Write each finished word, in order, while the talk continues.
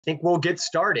think we'll get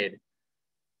started.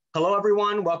 Hello,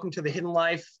 everyone. Welcome to the Hidden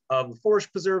Life of the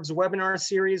Forest Preserves webinar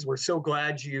series. We're so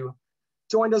glad you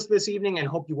joined us this evening and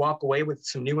hope you walk away with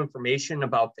some new information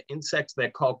about the insects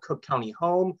that call Cook County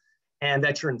home, and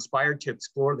that you're inspired to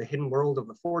explore the hidden world of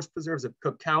the Forest Preserves of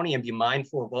Cook County and be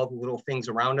mindful of all the little things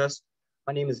around us.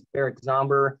 My name is Derek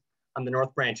Zomber. I'm the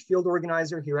North Branch Field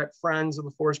Organizer here at Friends of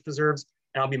the Forest Preserves,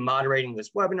 and I'll be moderating this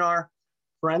webinar.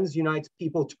 Friends unites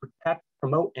people to protect,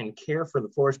 promote, and care for the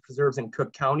forest preserves in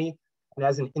Cook County. And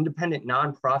as an independent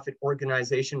nonprofit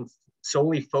organization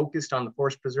solely focused on the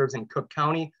forest preserves in Cook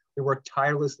County, we work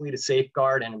tirelessly to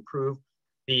safeguard and improve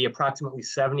the approximately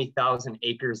 70,000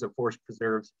 acres of forest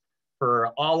preserves for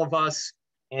all of us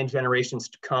and generations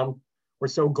to come. We're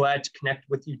so glad to connect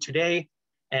with you today.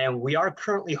 And we are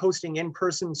currently hosting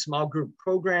in-person small group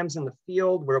programs in the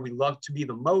field where we love to be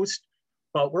the most,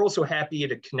 but we're also happy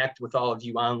to connect with all of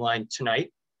you online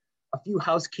tonight. A few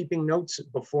housekeeping notes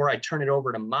before I turn it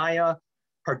over to Maya.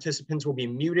 Participants will be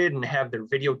muted and have their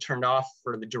video turned off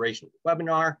for the duration of the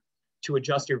webinar. To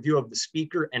adjust your view of the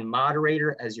speaker and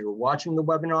moderator as you're watching the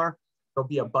webinar, there'll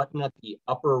be a button at the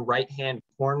upper right-hand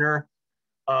corner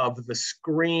of the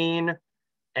screen,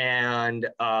 and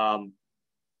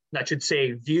that should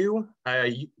say view.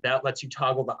 That lets you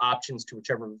toggle the options to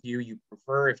whichever view you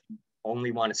prefer if you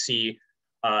only want to see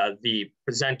the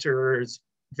presenter's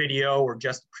video or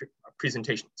just the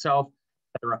presentation itself,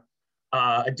 etc.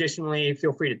 Additionally,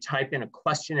 feel free to type in a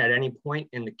question at any point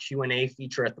in the Q&A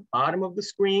feature at the bottom of the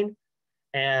screen,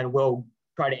 and we'll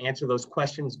try to answer those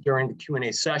questions during the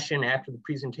Q&A session after the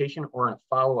presentation or in a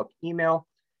follow-up email.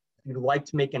 If you'd like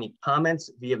to make any comments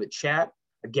via the chat,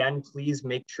 again, please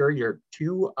make sure your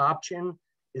to option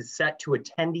is set to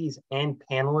attendees and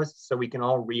panelists so we can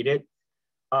all read it.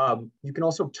 You can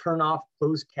also turn off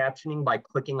closed captioning by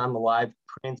clicking on the live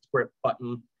transcript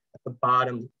button at the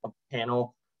bottom of the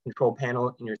panel, control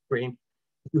panel in your screen.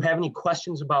 If you have any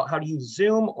questions about how to use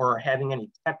Zoom or are having any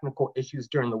technical issues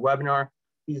during the webinar,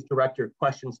 please direct your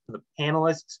questions to the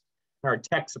panelists. And our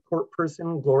tech support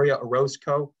person, Gloria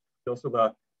Orozco, also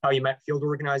the How You Met Field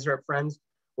Organizer at Friends,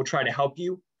 will try to help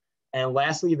you. And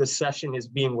lastly, the session is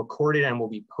being recorded and will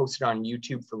be posted on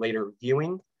YouTube for later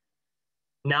viewing.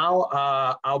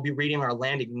 Now, I'll be reading our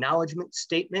land acknowledgement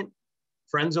statement.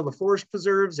 Friends of the Forest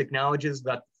Preserves acknowledges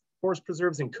that forest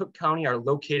preserves in Cook County are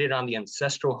located on the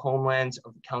ancestral homelands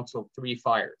of the Council of Three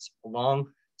Fires, a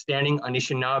long-standing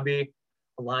Anishinaabe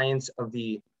alliance of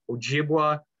the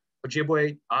Ojibwe,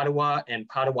 Ottawa, and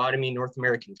Potawatomi North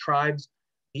American tribes.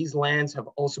 These lands have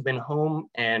also been home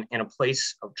and a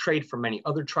place of trade for many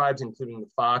other tribes, including the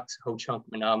Fox, Ho-Chunk,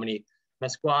 Menominee,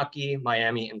 Meskwaki,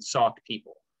 Miami, and Sauk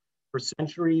people. For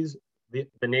centuries, these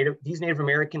Native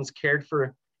Americans cared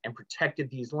for and protected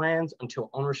these lands until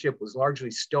ownership was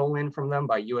largely stolen from them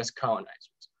by US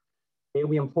colonizers. Today,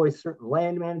 we employ certain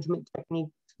land management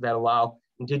techniques that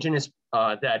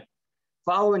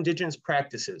follow indigenous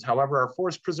practices. However, our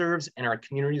forest preserves and our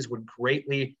communities would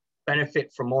greatly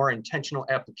benefit from more intentional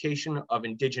application of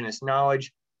indigenous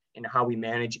knowledge in how we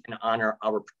manage and honor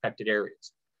our protected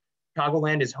areas.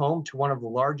 Chicagoland is home to one of the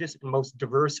largest and most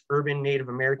diverse urban Native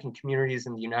American communities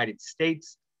in the United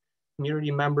States.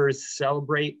 Community members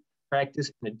celebrate,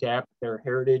 practice, and adapt their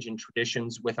heritage and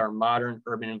traditions with our modern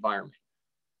urban environment.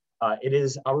 It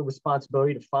is our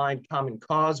responsibility to find common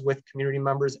cause with community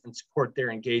members and support their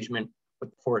engagement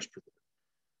with the forest preserve.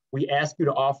 We ask you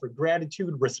to offer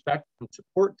gratitude, respect, and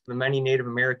support to the many Native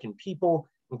American people,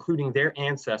 including their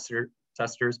ancestors,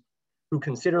 who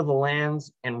consider the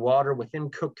lands and water within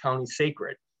Cook County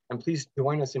sacred. And please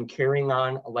join us in carrying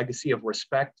on a legacy of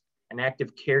respect and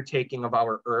active caretaking of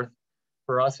our earth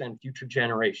for us and future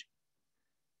generations.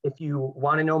 If you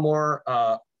want to know more,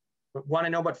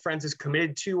 what Friends is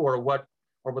committed to or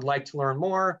would like to learn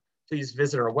more, please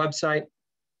visit our website.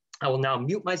 I will now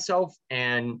mute myself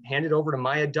and hand it over to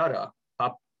Maya Dutta,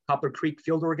 Poplar Creek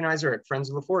Field Organizer at Friends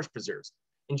of the Forest Preserves.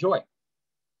 Enjoy.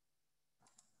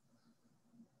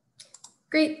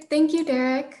 Great, thank you,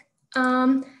 Derek.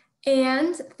 And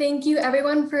thank you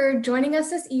everyone for joining us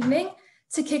this evening.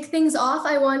 To kick things off,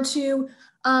 I want to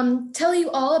tell you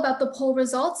all about the poll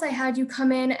results. I had you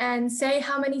come in and say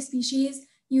how many species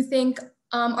you think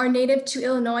are native to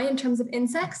Illinois in terms of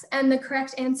insects. And the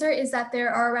correct answer is that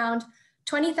there are around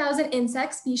 20,000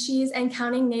 insect species and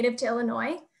counting native to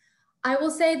Illinois. I will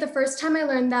say the first time I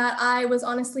learned that, I was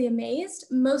honestly amazed,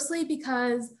 mostly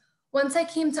because once I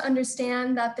came to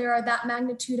understand that there are that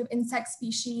magnitude of insect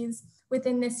species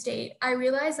within this state, I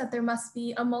realized that there must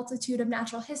be a multitude of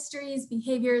natural histories,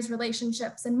 behaviors,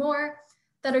 relationships, and more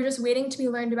that are just waiting to be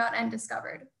learned about and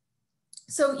discovered.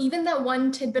 So even that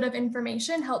one tidbit of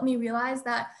information helped me realize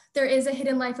that there is a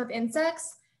hidden life of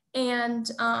insects, and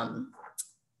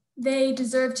they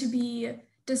deserve to be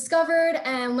discovered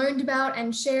and learned about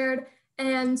and shared.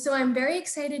 And so I'm very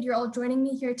excited you're all joining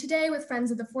me here today with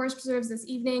Friends of the Forest Preserves this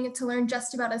evening to learn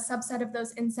just about a subset of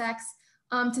those insects,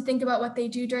 to think about what they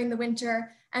do during the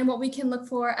winter and what we can look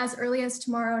for as early as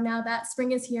tomorrow now that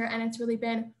spring is here and it's really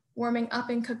been warming up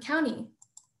in Cook County.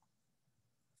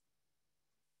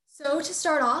 So to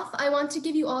start off, I want to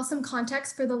give you all some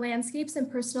context for the landscapes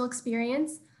and personal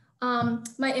experience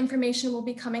my information will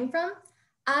be coming from.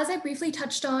 As I briefly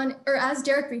touched on, or as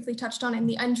Derek briefly touched on in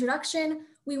the introduction,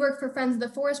 we work for Friends of the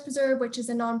Forest Preserve, which is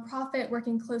a nonprofit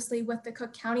working closely with the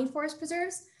Cook County Forest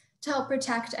Preserves to help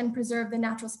protect and preserve the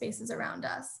natural spaces around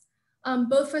us.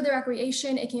 Both for the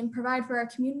recreation it can provide for our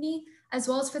community, as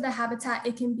well as for the habitat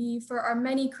it can be for our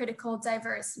many critical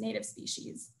diverse native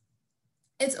species.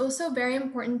 It's also very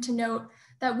important to note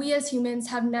that we as humans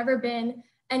have never been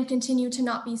and continue to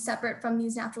not be separate from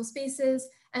these natural spaces,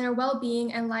 and our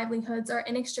well-being and livelihoods are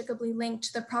inextricably linked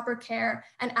to the proper care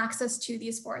and access to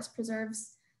these forest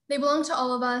preserves. They belong to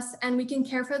all of us, and we can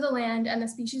care for the land and the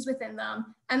species within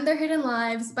them and their hidden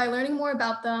lives by learning more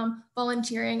about them,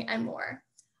 volunteering, and more.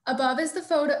 Above is a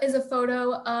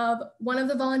photo of one of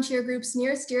the volunteer groups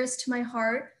nearest dearest to my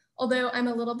heart, although I'm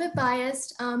a little bit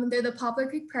biased. They're the Poplar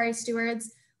Creek Prairie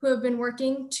Stewards, who have been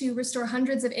working to restore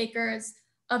hundreds of acres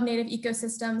of native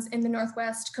ecosystems in the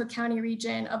Northwest Cook County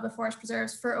region of the forest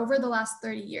preserves for over the last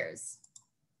 30 years.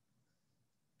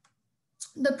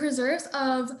 The preserves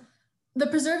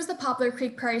the Poplar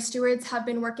Creek Prairie Stewards have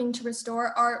been working to restore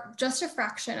are just a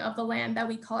fraction of the land that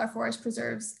we call our forest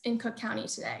preserves in Cook County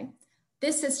today.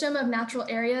 This system of natural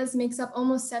areas makes up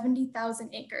almost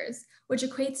 70,000 acres, which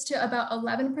equates to about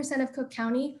 11% of Cook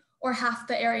County, or half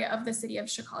the area of the city of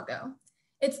Chicago.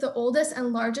 It's the oldest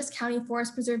and largest county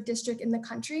forest preserve district in the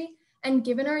country, and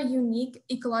given our unique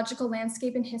ecological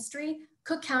landscape and history,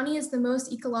 Cook County is the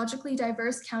most ecologically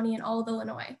diverse county in all of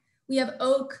Illinois. We have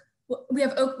oak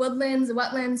woodlands,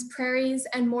 wetlands, prairies,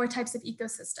 and more types of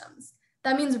ecosystems.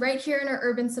 That means right here in our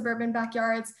urban suburban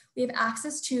backyards, we have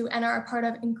access to and are a part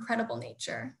of incredible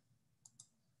nature.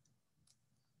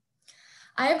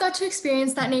 I have got to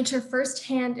experience that nature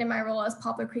firsthand in my role as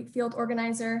Poplar Creek Field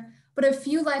Organizer, but a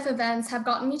few life events have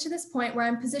gotten me to this point where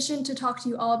I'm positioned to talk to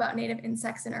you all about native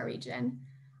insects in our region.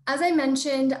 As I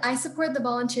mentioned, I support the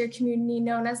volunteer community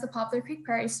known as the Poplar Creek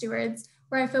Prairie Stewards,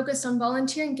 where I focused on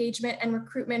volunteer engagement and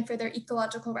recruitment for their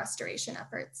ecological restoration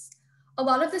efforts. A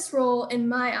lot of this role, in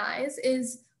my eyes,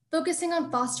 is focusing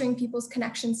on fostering people's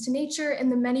connections to nature in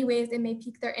the many ways it may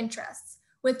pique their interests,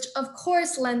 which of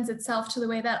course lends itself to the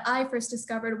way that I first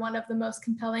discovered one of the most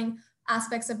compelling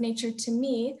aspects of nature to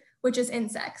me, which is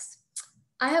insects.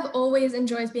 I have always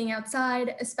enjoyed being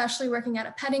outside, especially working at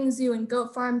a petting zoo and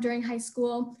goat farm during high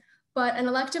school, but an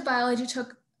elective biology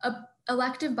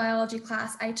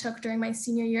class I took during my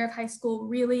senior year of high school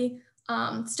really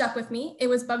stuck with me. It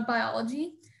was bug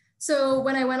biology. So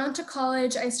when I went on to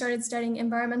college, I started studying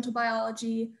environmental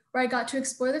biology, where I got to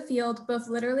explore the field both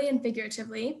literally and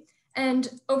figuratively. And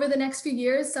over the next few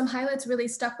years, some highlights really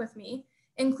stuck with me,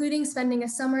 including spending a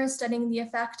summer studying the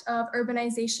effect of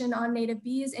urbanization on native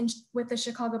bees with the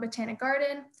Chicago Botanic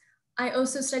Garden. I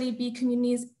also studied bee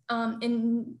communities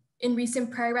in recent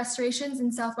prairie restorations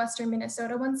in southwestern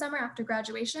Minnesota one summer after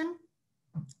graduation.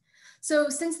 So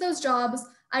since those jobs,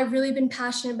 I've really been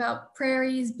passionate about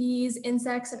prairies, bees,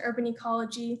 insects, and urban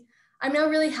ecology. I'm now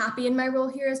really happy in my role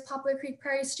here as Poplar Creek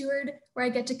Prairie Steward, where I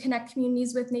get to connect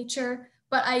communities with nature,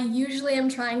 but I usually am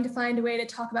trying to find a way to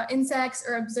talk about insects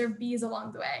or observe bees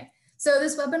along the way. So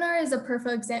this webinar is a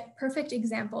perfect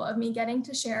example of me getting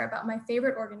to share about my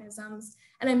favorite organisms,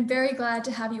 and I'm very glad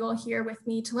to have you all here with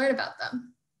me to learn about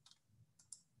them.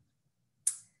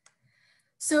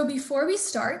 So before we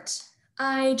start,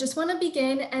 I just want to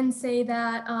begin and say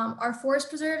that our forest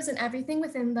preserves and everything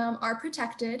within them are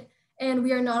protected, and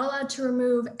we are not allowed to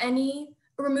remove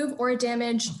or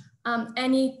damage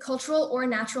any cultural or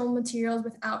natural materials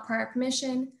without prior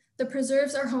permission. The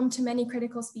preserves are home to many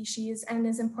critical species, and it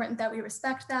is important that we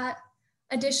respect that.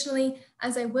 Additionally,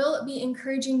 as I will be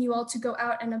encouraging you all to go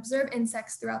out and observe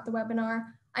insects throughout the webinar,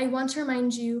 I want to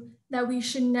remind you that we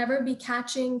should never be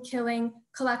catching, killing,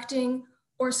 collecting,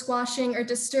 or squashing or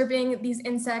disturbing these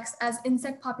insects, as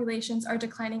insect populations are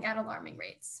declining at alarming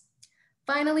rates.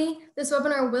 Finally, this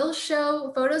webinar will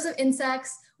show photos of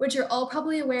insects, which you're all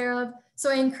probably aware of, so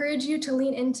I encourage you to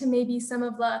lean into maybe some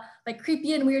of the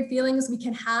creepy and weird feelings we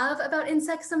can have about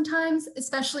insects sometimes,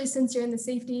 especially since you're in the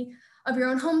safety of your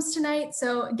own homes tonight,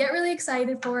 so get really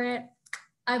excited for it.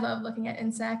 I love looking at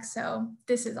insects, so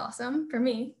this is awesome for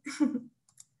me.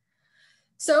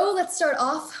 So let's start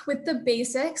off with the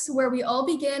basics, where we all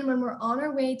begin when we're on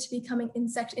our way to becoming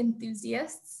insect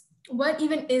enthusiasts. What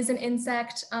even is an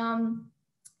insect?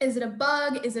 Is it a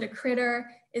bug? Is it a critter?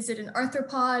 Is it an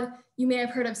arthropod? You may have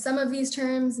heard of some of these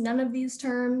terms, none of these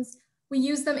terms. We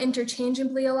use them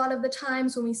interchangeably a lot of the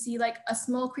times when we see like a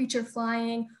small creature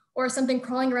flying or something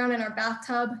crawling around in our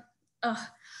bathtub.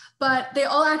 But they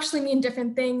all actually mean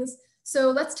different things.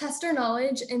 So let's test our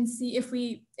knowledge and see if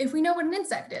we know what an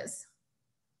insect is.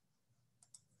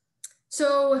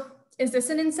 So is this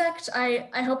an insect? I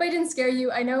hope I didn't scare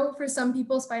you. I know for some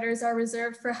people, spiders are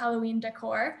reserved for Halloween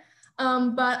decor,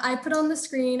 but I put on the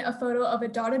screen a photo of a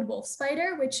dotted wolf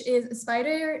spider, which is a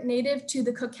spider native to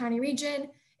the Cook County region.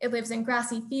 It lives in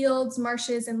grassy fields,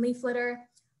 marshes, and leaf litter.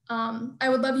 I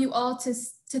would love you all to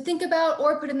think about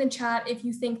or put in the chat if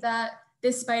you think that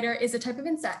this spider is a type of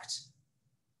insect.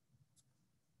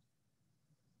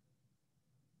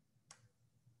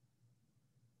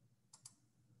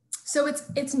 So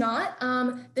it's not.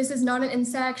 This is not an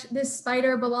insect. This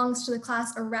spider belongs to the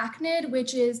class arachnid,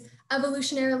 which is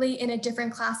evolutionarily in a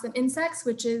different class than insects,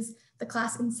 which is the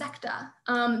class Insecta.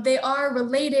 They are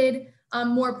related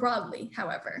more broadly,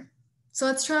 however. So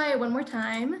let's try it one more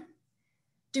time.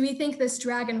 Do we think this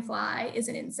dragonfly is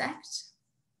an insect?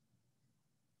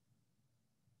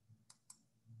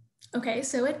 Okay,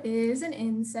 so it is an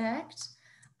insect,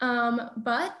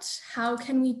 but how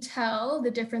can we tell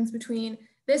the difference between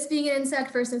this being an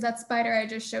insect versus that spider I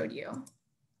just showed you?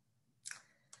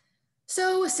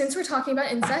 So since we're talking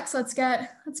about insects, let's get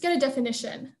a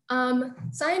definition.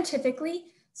 Scientifically,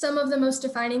 some of the most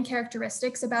defining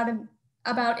characteristics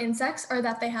about insects are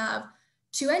that they have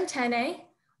 2 antennae,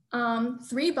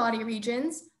 3 body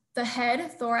regions, the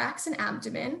head, thorax, and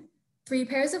abdomen, 3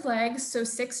 pairs of legs, so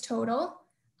 6 total,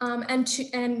 and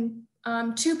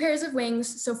 2 pairs of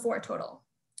wings, so 4 total.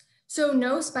 So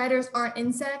no, spiders aren't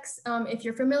insects. If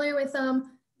you're familiar with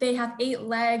them, they have 8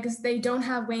 legs, they don't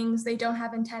have wings, they don't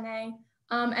have antennae,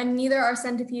 and neither are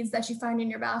centipedes that you find in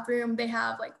your bathroom. They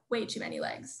have like way too many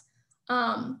legs.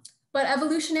 But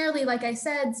evolutionarily, like I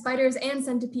said, spiders and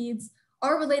centipedes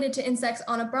are related to insects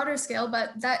on a broader scale, but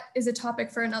that is a topic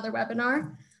for another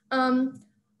webinar. I'll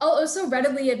also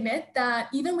readily admit that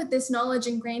even with this knowledge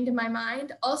ingrained in my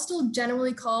mind, I'll still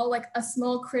generally call like a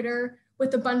small critter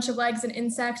with a bunch of legs an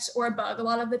insect or a bug a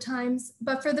lot of the times.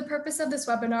 But for the purpose of this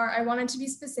webinar, I wanted to be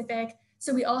specific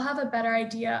so we all have a better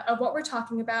idea of what we're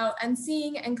talking about and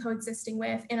seeing and coexisting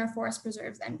with in our forest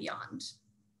preserves and beyond.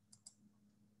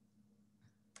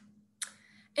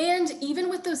 And even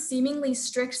with those seemingly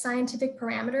strict scientific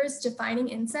parameters defining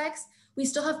insects, we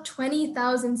still have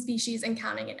 20,000 species and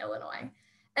counting in Illinois.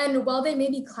 And while they may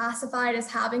be classified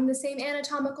as having the same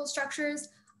anatomical structures,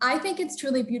 I think it's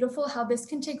truly beautiful how this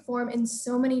can take form in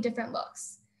so many different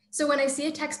looks. So when I see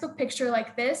a textbook picture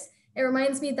like this, it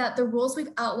reminds me that the rules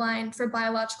we've outlined for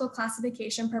biological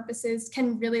classification purposes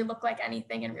can really look like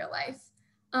anything in real life.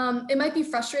 It might be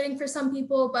frustrating for some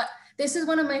people, but this is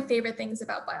one of my favorite things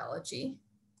about biology.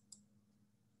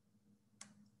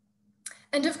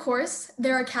 And of course,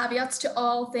 there are caveats to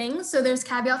all things. So there's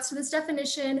caveats to this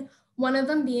definition, one of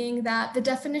them being that the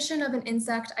definition of an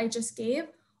insect I just gave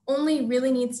only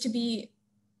really needs to be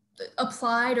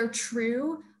applied or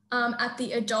true at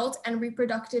the adult and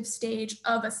reproductive stage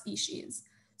of a species.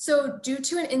 So due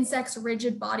to an insect's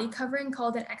rigid body covering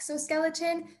called an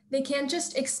exoskeleton, they can't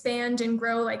just expand and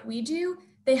grow like we do.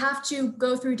 They have to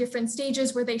go through different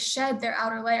stages where they shed their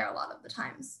outer layer a lot of the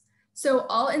times. So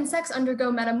all insects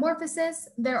undergo metamorphosis.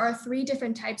 There are 3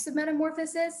 different types of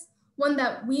metamorphosis. One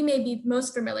that we may be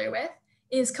most familiar with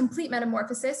is complete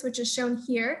metamorphosis, which is shown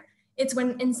here. It's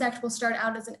when an insect will start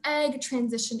out as an egg,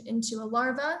 transition into a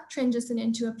larva, transition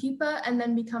into a pupa, and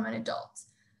then become an adult.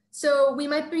 So we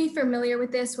might be familiar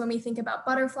with this when we think about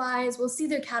butterflies. We'll see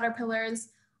their caterpillars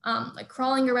like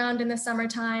crawling around in the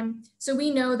summertime. So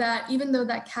we know that even though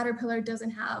that caterpillar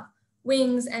doesn't have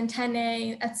wings,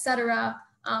 antennae, etc.,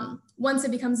 once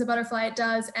it becomes a butterfly, it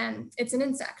does, and it's an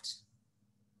insect.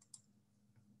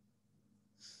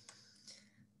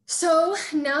 So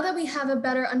now that we have a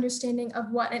better understanding of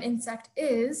what an insect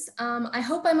is, I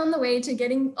hope I'm on the way to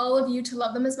getting all of you to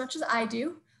love them as much as I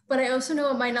do, but I also know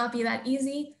it might not be that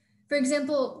easy. For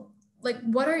example, like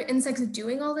what are insects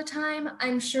doing all the time?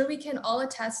 I'm sure we can all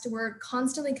attest to we're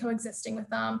constantly coexisting with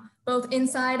them, both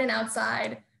inside and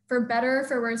outside, for better or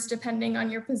for worse, depending on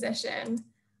your position.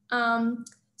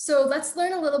 So let's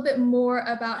learn a little bit more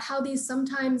about how these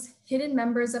sometimes hidden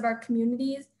members of our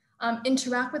communities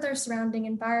interact with our surrounding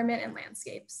environment and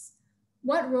landscapes.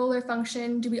 What role or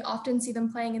function do we often see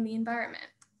them playing in the environment?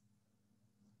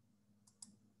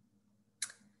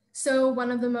 So one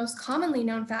of the most commonly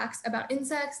known facts about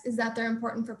insects is that they're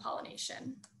important for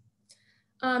pollination.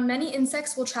 Many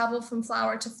insects will travel from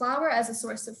flower to flower as a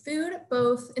source of food,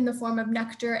 both in the form of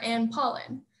nectar and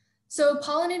pollen. So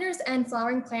pollinators and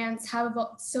flowering plants have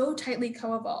so tightly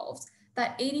co-evolved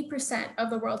that 80%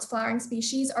 of the world's flowering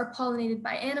species are pollinated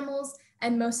by animals,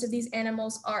 and most of these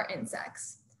animals are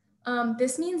insects.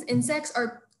 This means insects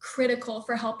are critical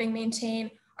for helping maintain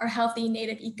our healthy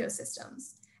native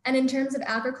ecosystems. And in terms of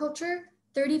agriculture,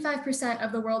 35%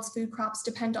 of the world's food crops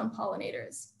depend on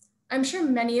pollinators. I'm sure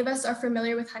many of us are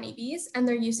familiar with honeybees and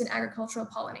their use in agricultural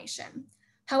pollination.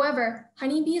 However,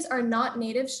 honeybees are not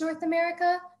native to North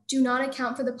America, do not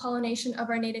account for the pollination of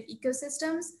our native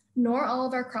ecosystems, nor all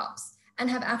of our crops, and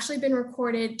have actually been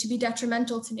recorded to be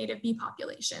detrimental to native bee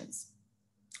populations.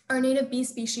 Our native bee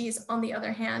species, on the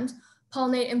other hand,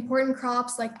 pollinate important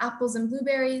crops like apples and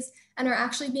blueberries, and are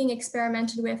actually being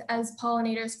experimented with as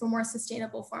pollinators for more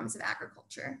sustainable forms of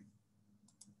agriculture.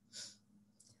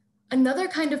 Another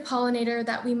kind of pollinator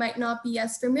that we might not be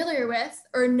as familiar with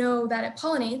or know that it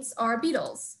pollinates are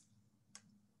beetles.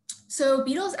 So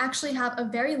beetles actually have a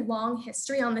very long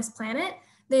history on this planet.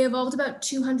 They evolved about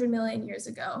 200 million years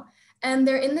ago, and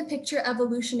they're in the picture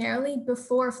evolutionarily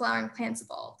before flowering plants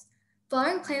evolved.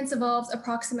 Flowering plants evolved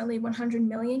approximately 100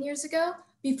 million years ago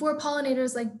before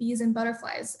pollinators like bees and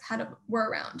butterflies were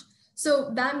around.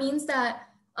 So that means that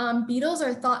beetles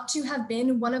are thought to have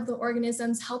been one of the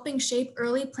organisms helping shape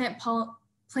early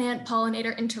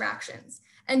plant-pollinator interactions.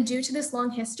 And due to this long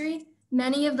history,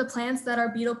 many of the plants that are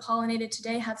beetle pollinated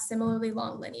today have similarly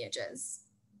long lineages.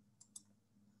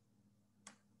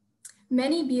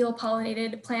 Many beetle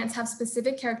pollinated plants have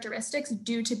specific characteristics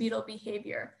due to beetle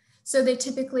behavior. So they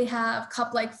typically have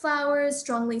cup-like flowers,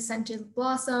 strongly scented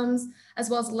blossoms, as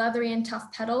well as leathery and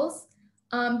tough petals.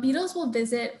 Beetles will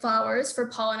visit flowers for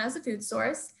pollen as a food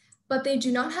source, but they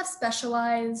do not have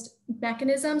specialized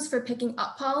mechanisms for picking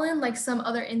up pollen like some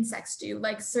other insects do,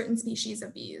 like certain species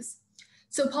of bees.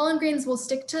 So pollen grains will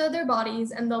stick to their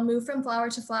bodies and they'll move from flower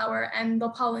to flower and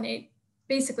they'll pollinate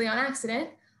basically on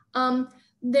accident.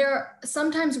 They're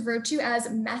sometimes referred to as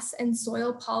mess and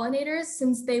soil pollinators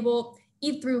since they will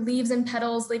eat through leaves and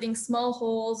petals, leaving small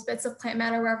holes, bits of plant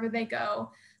matter wherever they go.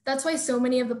 That's why so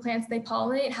many of the plants they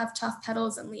pollinate have tough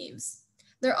petals and leaves.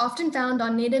 They're often found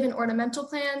on native and ornamental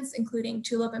plants, including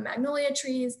tulip and magnolia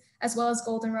trees, as well as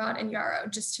goldenrod and yarrow,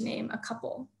 just to name a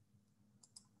couple.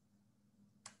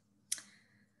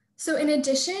 So in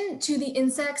addition to the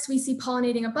insects we see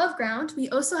pollinating above ground, we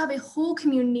also have a whole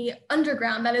community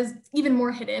underground that is even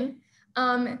more hidden.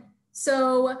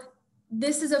 So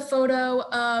this is a photo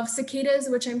of cicadas,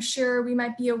 which I'm sure we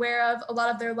might be aware of. A lot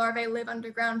of their larvae live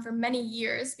underground for many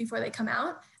years before they come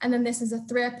out. And then this is a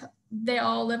thrip. They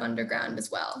all live underground as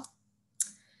well.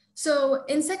 So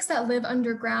insects that live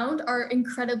underground are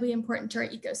incredibly important to our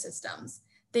ecosystems.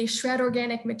 They shred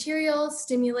organic materials,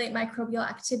 stimulate microbial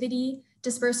activity,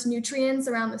 disperse nutrients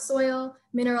around the soil,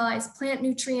 mineralize plant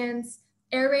nutrients,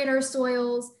 aerate our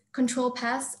soils, control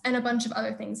pests, and a bunch of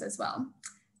other things as well.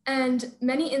 And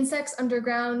many insects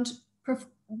underground,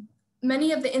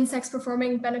 many of the insects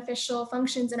performing beneficial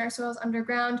functions in our soils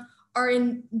underground are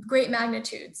in great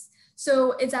magnitudes.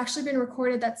 So it's actually been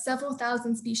recorded that several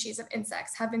thousand species of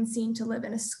insects have been seen to live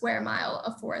in a square mile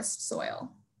of forest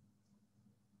soil.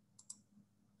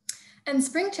 And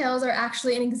springtails are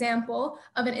actually an example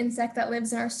of an insect that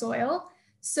lives in our soil.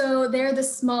 So they're the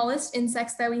smallest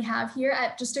insects that we have here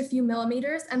at just a few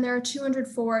millimeters, and there are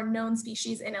 204 known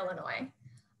species in Illinois.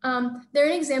 They're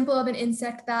an example of an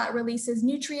insect that releases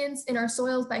nutrients in our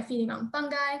soils by feeding on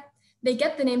fungi. They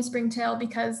get the name springtail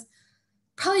because,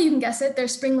 probably you can guess it, they're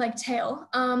spring-like tail.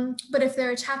 But if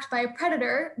they're attacked by a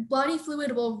predator, bloody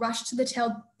fluid will rush to the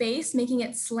tail base, making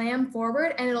it slam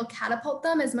forward, and it'll catapult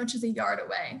them as much as a yard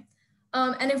away.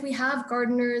 And if we have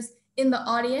gardeners in the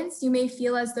audience, you may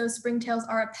feel as though springtails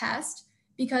are a pest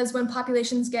because when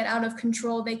populations get out of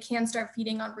control, they can start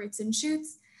feeding on roots and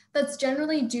shoots. That's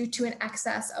generally due to an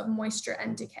excess of moisture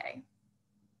and decay.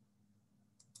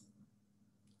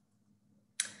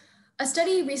 A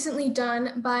study recently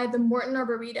done by the Morton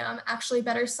Arboretum actually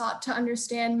better sought to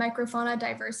understand microfauna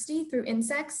diversity through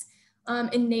insects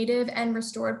in native and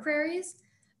restored prairies.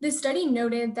 This study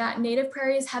noted that native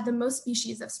prairies had the most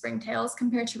species of springtails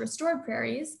compared to restored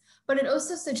prairies, but it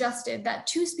also suggested that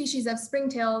 2 species of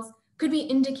springtails could be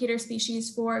indicator species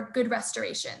for good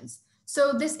restorations.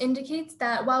 So this indicates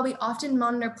that while we often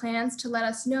monitor plants to let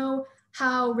us know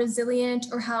how resilient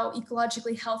or how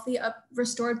ecologically healthy a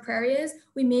restored prairie is,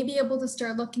 we may be able to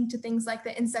start looking to things like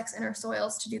the insects in our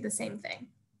soils to do the same thing.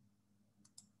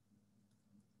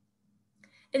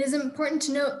 It is important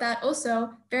to note that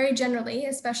also, very generally,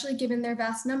 especially given their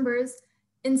vast numbers,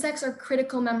 insects are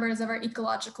critical members of our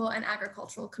ecological and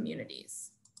agricultural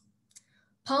communities.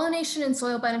 Pollination and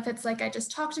soil benefits, like I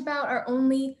just talked about, are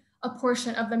only a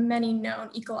portion of the many known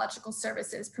ecological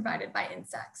services provided by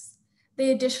insects.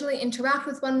 They additionally interact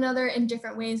with one another in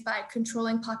different ways by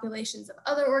controlling populations of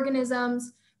other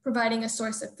organisms, providing a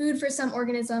source of food for some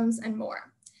organisms, and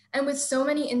more. And with so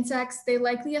many insects, they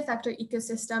likely affect our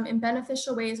ecosystem in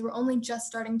beneficial ways we're only just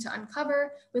starting to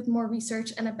uncover with more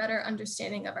research and a better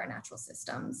understanding of our natural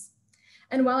systems.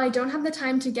 And while I don't have the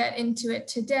time to get into it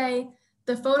today,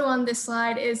 the photo on this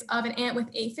slide is of an ant with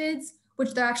aphids,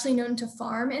 which they're actually known to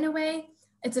farm in a way.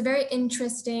 It's a very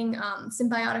interesting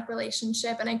symbiotic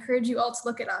relationship, and I encourage you all to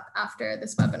look it up after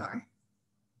this webinar.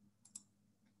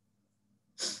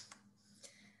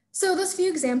 So those few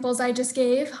examples I just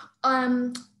gave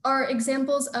are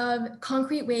examples of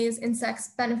concrete ways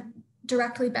insects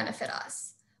directly benefit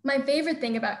us. My favorite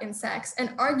thing about insects, and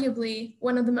arguably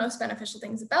one of the most beneficial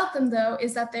things about them though,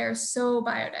 is that they're so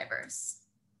biodiverse.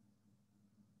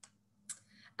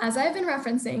 As I've been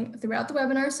referencing throughout the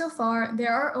webinar so far,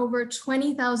 there are over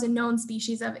 20,000 known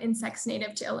species of insects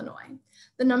native to Illinois.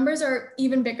 The numbers are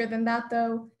even bigger than that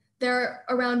though. There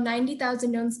are around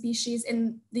 90,000 known species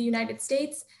in the United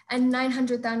States and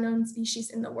 900,000 known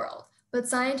species in the world. But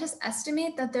scientists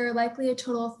estimate that there are likely a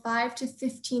total of 5 to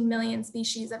 15 million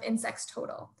species of insects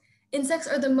total. Insects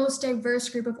are the most diverse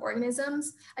group of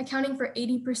organisms, accounting for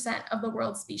 80% of the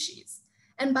world's species.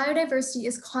 And biodiversity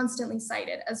is constantly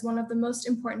cited as one of the most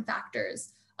important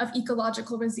factors of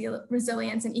ecological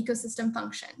resilience and ecosystem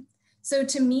function. So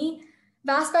to me,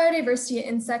 vast biodiversity of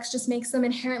insects just makes them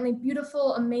inherently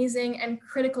beautiful, amazing, and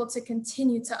critical to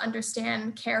continue to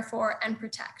understand, care for, and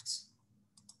protect.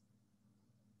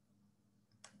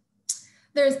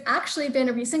 There's actually been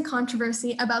a recent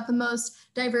controversy about the most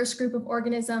diverse group of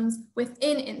organisms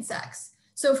within insects.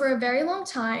 So for a very long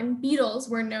time, beetles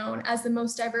were known as the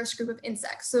most diverse group of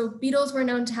insects. So beetles were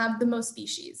known to have the most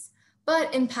species.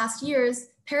 But in past years,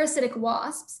 parasitic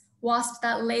wasps, wasps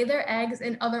that lay their eggs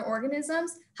in other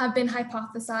organisms, have been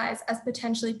hypothesized as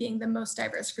potentially being the most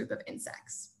diverse group of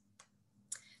insects.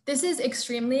 This is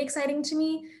extremely exciting to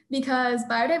me because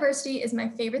biodiversity is my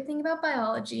favorite thing about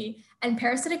biology, and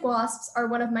parasitic wasps are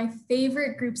one of my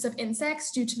favorite groups of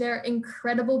insects due to their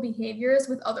incredible behaviors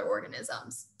with other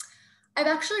organisms. I've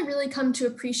actually really come to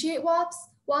appreciate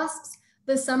wasps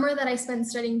the summer that I spent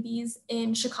studying bees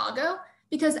in Chicago,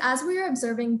 because as we were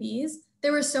observing bees,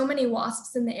 there were so many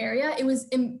wasps in the area, it was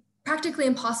practically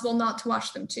impossible not to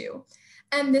watch them too.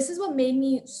 And this is what made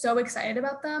me so excited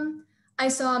about them. I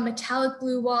saw metallic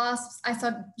blue wasps, I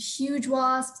saw huge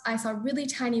wasps, I saw really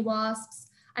tiny wasps,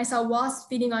 I saw wasps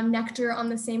feeding on nectar on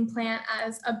the same plant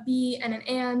as a bee and an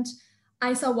ant.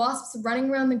 I saw wasps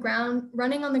running on the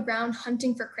ground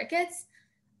hunting for crickets.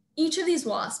 Each of these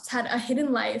wasps had a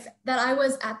hidden life that I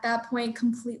was at that point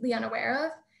completely unaware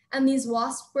of. And these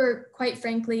wasps were, quite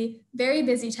frankly, very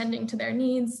busy tending to their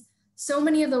needs. So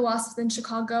many of the wasps in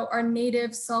Chicago are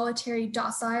native, solitary,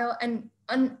 docile, and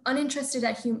uninterested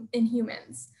in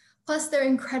humans. Plus, they're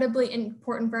incredibly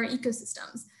important for our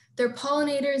ecosystems. They're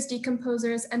pollinators,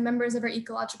 decomposers, and members of our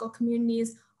ecological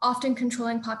communities, often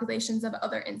controlling populations of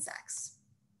other insects.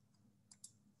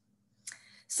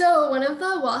 So one of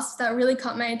the wasps that really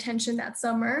caught my attention that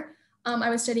summer, I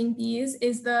was studying bees,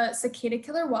 is the cicada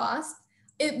killer wasp.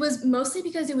 It was mostly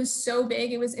because it was so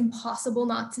big, it was impossible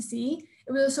not to see.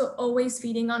 It was also always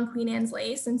feeding on Queen Anne's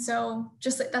lace. And so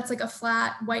that's like a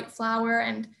flat white flower.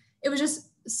 And it was just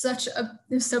it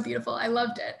was so beautiful. I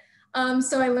loved it.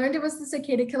 So I learned it was the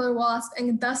cicada killer wasp,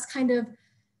 and thus kind of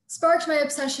sparked my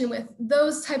obsession with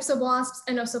those types of wasps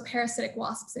and also parasitic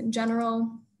wasps in general.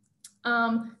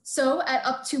 So at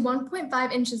up to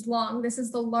 1.5 inches long, this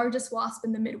is the largest wasp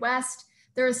in the Midwest.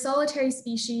 There are solitary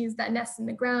species that nest in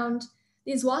the ground.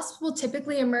 These wasps will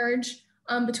typically emerge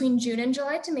between June and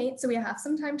July to mate, so we have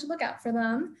some time to look out for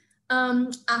them.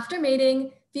 After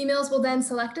mating, females will then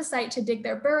select a site to dig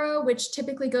their burrow, which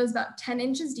typically goes about 10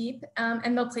 inches deep,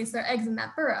 and they'll place their eggs in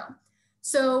that burrow.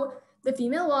 So the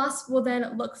female wasp will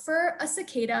then look for a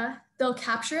cicada, they'll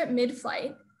capture it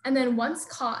mid-flight, and then once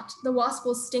caught, the wasp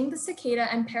will sting the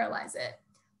cicada and paralyze it.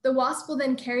 The wasp will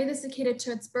then carry the cicada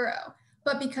to its burrow,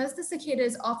 but because the cicada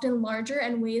is often larger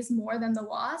and weighs more than the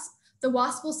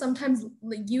wasp will sometimes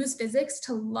use physics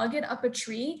to lug it up a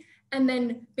tree and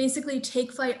then basically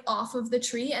take flight off of the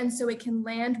tree, and so it can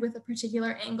land with a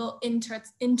particular angle into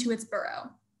its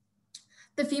burrow.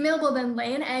 The female will then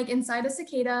lay an egg inside a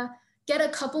cicada, get a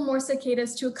couple more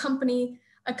cicadas to accompany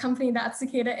that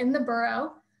cicada in the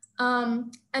burrow, and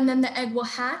then the egg will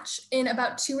hatch in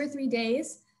about 2 or 3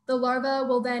 days. The larva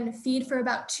will then feed for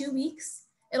about 2 weeks.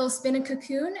 It'll spin a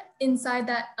cocoon inside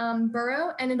that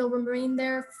burrow, and it'll remain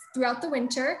there throughout the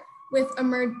winter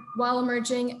while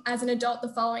emerging as an adult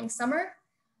the following summer.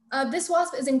 This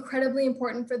wasp is incredibly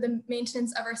important for the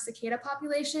maintenance of our cicada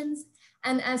populations.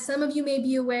 And as some of you may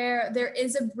be aware, there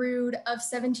is a brood of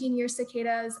 17-year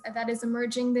cicadas that is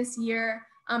emerging this year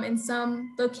in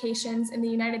some locations in the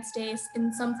United States,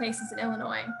 in some places in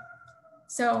Illinois.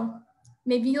 So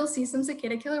maybe you'll see some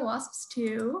cicada killer wasps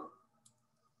too.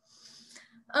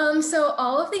 So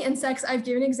all of the insects I've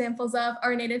given examples of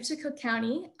are native to Cook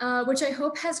County, which I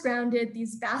hope has grounded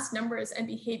these vast numbers and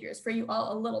behaviors for you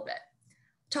all a little bit.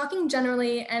 Talking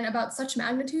generally and about such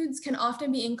magnitudes can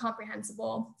often be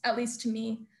incomprehensible, at least to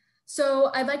me. So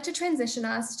I'd like to transition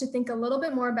us to think a little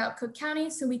bit more about Cook County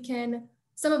so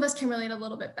some of us can relate a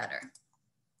little bit better.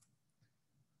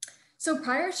 So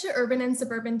prior to urban and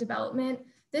suburban development,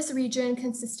 this region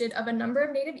consisted of a number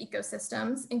of native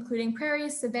ecosystems, including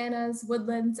prairies, savannas,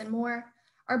 woodlands, and more.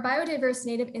 Our biodiverse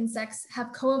native insects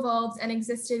have co-evolved and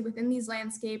existed within these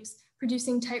landscapes,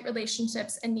 producing tight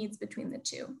relationships and needs between the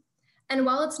two. And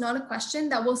while it's not a question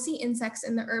that we'll see insects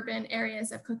in the urban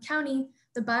areas of Cook County,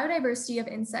 the biodiversity of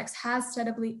insects has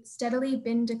steadily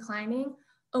been declining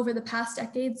over the past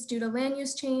decades due to land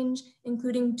use change,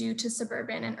 including due to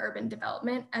suburban and urban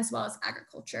development, as well as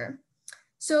agriculture.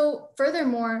 So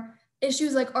furthermore,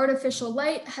 issues like artificial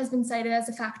light has been cited as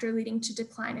a factor leading to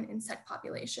decline in insect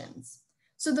populations.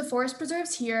 So the forest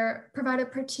preserves here provide a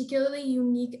particularly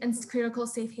unique and critical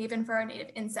safe haven for our native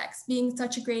insects, being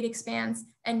such a great expanse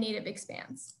and native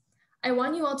expanse. I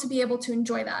want you all to be able to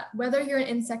enjoy that, whether you're an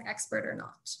insect expert or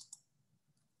not.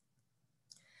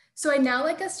 So I'd now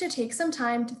like us to take some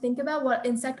time to think about what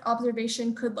insect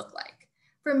observation could look like.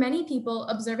 For many people,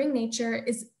 observing nature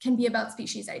can be about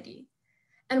species ID.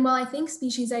 And while I think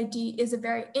species ID is a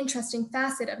very interesting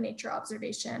facet of nature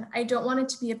observation, I don't want it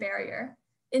to be a barrier.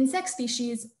 Insect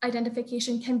species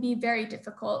identification can be very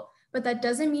difficult, but that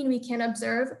doesn't mean we can't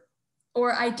observe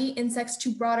or ID insects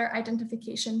to broader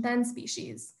identification than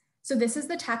species. So this is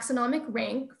the taxonomic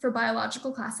rank for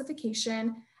biological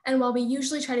classification. And while we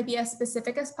usually try to be as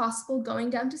specific as possible going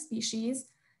down to species,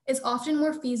 it's often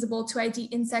more feasible to ID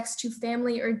insects to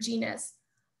family or genus.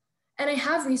 And I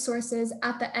have resources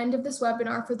at the end of this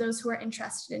webinar for those who are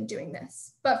interested in doing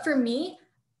this. But for me,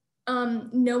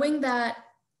 knowing that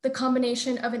the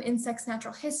combination of an insect's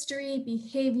natural history,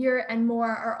 behavior, and more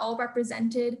are all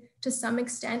represented to some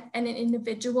extent in an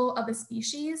individual of a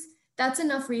species, that's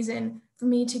enough reason for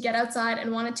me to get outside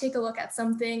and want to take a look at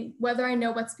something, whether I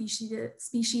know what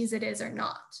species it is or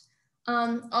not.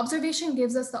 Observation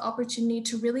gives us the opportunity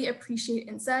to really appreciate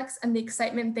insects and the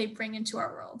excitement they bring into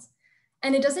our world.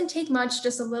 And it doesn't take much,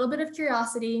 just a little bit of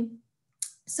curiosity.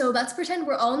 So let's pretend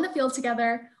we're all in the field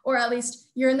together, or at least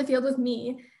you're in the field with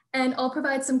me, and I'll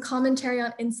provide some commentary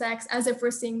on insects as if we're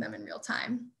seeing them in real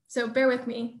time. So bear with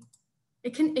me.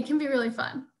 It can be really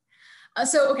fun.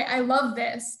 Okay, I love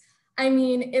this. I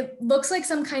mean, it looks like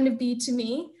some kind of bee to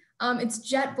me. It's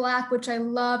jet black, which I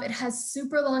love. It has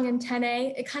super long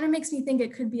antennae. It kind of makes me think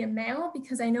it could be a male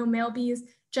because I know male bees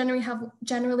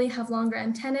generally have longer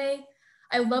antennae.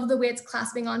 I love the way it's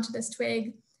clasping onto this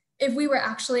twig. If we were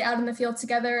actually out in the field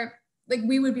together, like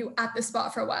we would be at this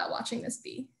spot for a while watching this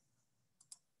bee.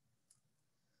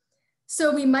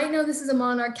 So we might know this is a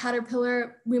monarch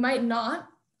caterpillar. We might not.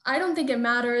 I don't think it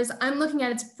matters. I'm looking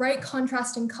at its bright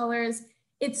contrasting colors.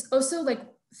 It's also like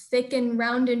thick and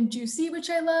round and juicy, which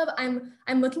I love.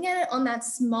 I'm looking at it on that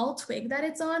small twig that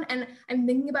it's on, and I'm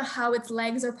thinking about how its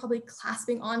legs are probably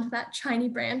clasping onto that shiny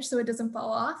branch so it doesn't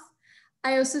fall off.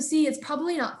 I also see it's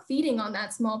probably not feeding on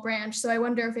that small branch, so I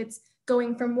wonder if it's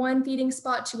going from one feeding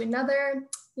spot to another,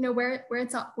 you know, where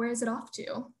is it off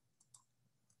to?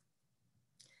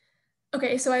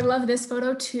 Okay, so I love this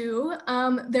photo too.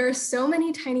 There are so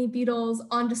many tiny beetles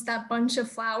on just that bunch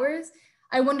of flowers.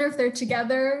 I wonder if they're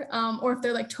together or if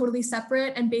they're like totally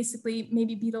separate, and basically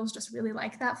maybe beetles just really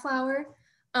like that flower.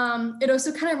 It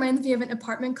also kind of reminds me of an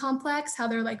apartment complex, how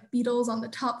they're like beetles on the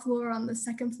top floor, on the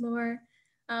second floor,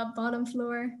 bottom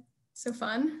floor. So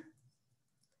fun.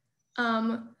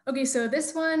 Okay, so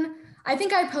this one, I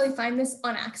think I'd probably find this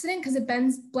on accident because it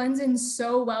blends in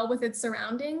so well with its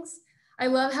surroundings. I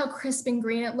love how crisp and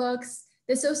green it looks.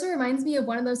 This also reminds me of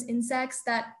one of those insects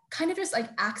that kind of just like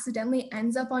accidentally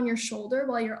ends up on your shoulder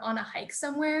while you're on a hike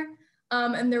somewhere.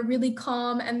 And they're really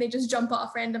calm and they just jump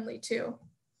off randomly too.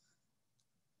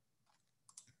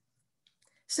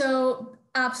 So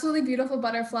absolutely beautiful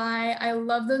butterfly. I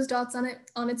love those dots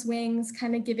on its wings,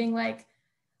 kind of giving like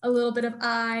a little bit of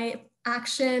eye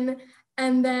action.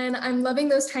 And then I'm loving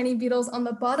those tiny beetles on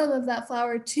the bottom of that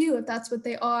flower too, if that's what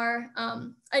they are.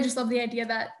 I just love the idea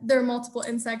that there are multiple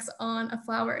insects on a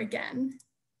flower again.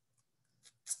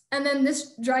 And then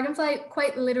this dragonfly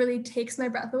quite literally takes my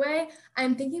breath away.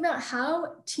 I'm thinking about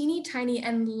how teeny tiny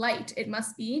and light it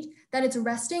must be that it's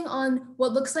resting on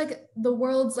what looks like the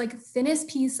world's like thinnest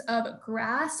piece of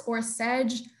grass or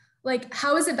sedge. Like,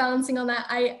 how is it balancing on that?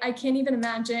 I can't even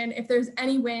imagine. If there's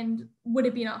any wind, would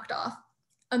it be knocked off?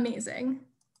 Amazing.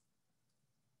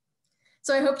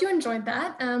 So I hope you enjoyed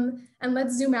that. And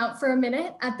let's zoom out for a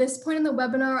minute. At this point in the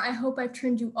webinar, I hope I've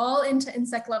turned you all into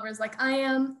insect lovers like I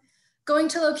am. Going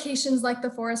to locations like the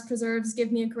forest preserves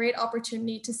give me a great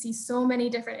opportunity to see so many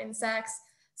different insects,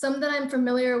 some that I'm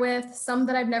familiar with, some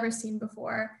that I've never seen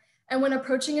before. And when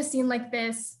approaching a scene like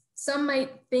this, some might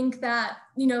think that,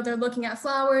 you know, they're looking at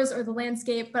flowers or the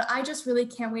landscape, but I just really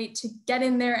can't wait to get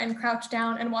in there and crouch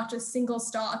down and watch a single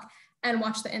stalk and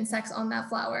watch the insects on that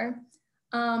flower.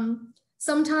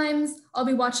 Sometimes I'll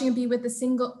be watching a bee with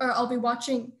I'll be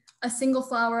watching a single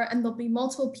flower and there'll be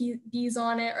multiple bees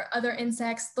on it or other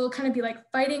insects. They'll kind of be like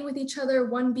fighting with each other.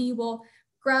 One bee will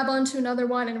grab onto another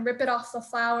one and rip it off the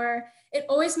flower. It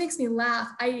always makes me laugh.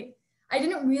 I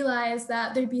didn't realize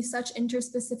that there'd be such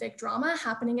interspecific drama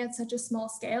happening at such a small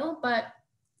scale, but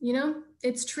you know,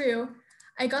 it's true.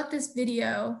 I got this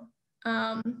video.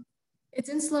 It's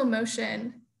in slow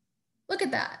motion. Look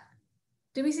at that.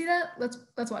 Did we see that?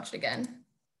 Let's watch it again.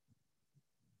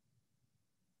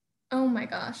 Oh my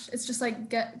gosh, it's just like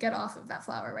get off of that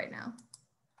flower right now.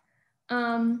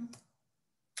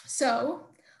 So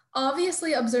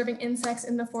obviously observing insects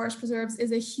in the forest preserves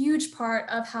is a huge part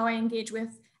of how I engage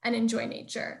with and enjoy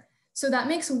nature. So that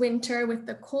makes winter with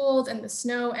the cold and the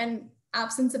snow and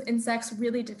absence of insects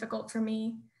really difficult for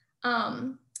me.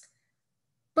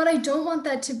 But I don't want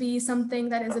that to be something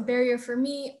that is a barrier for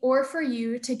me or for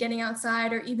you to getting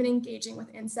outside or even engaging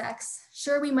with insects.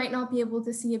 Sure, we might not be able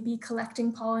to see a bee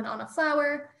collecting pollen on a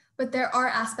flower, but there are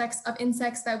aspects of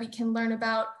insects that we can learn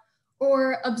about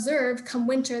or observe come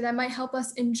winter that might help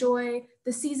us enjoy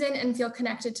the season and feel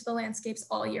connected to the landscapes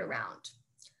all year round.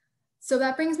 So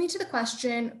that brings me to the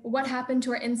question, what happened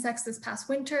to our insects this past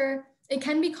winter? It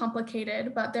can be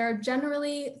complicated, but there are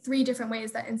generally 3 different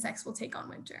ways that insects will take on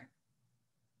winter.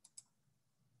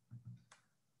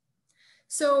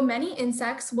 So many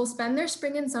insects will spend their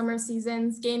spring and summer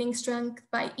seasons gaining strength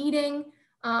by eating,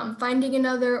 finding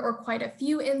another or quite a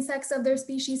few insects of their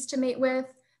species to mate with,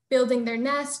 building their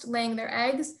nest, laying their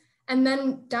eggs, and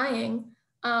then dying.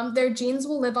 Their genes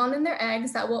will live on in their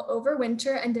eggs that will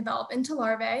overwinter and develop into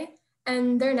larvae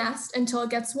and their nest until it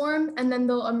gets warm, and then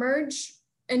they'll emerge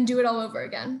and do it all over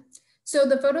again. So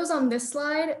the photos on this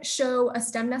slide show a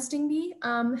stem nesting bee,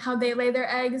 how they lay their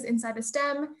eggs inside a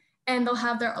stem, and they'll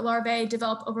have their larvae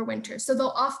develop over winter. So they'll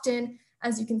often,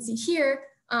 as you can see here,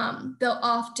 they'll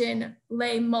often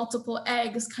lay multiple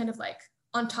eggs kind of like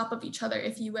on top of each other,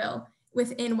 if you will,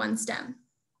 within one stem.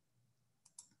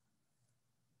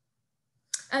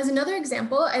 As another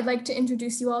example, I'd like to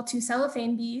introduce you all to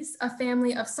cellophane bees, a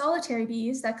family of solitary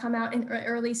bees that come out in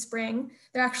early spring.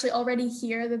 They're actually already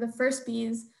here. They're the first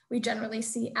bees we generally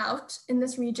see out in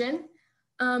this region.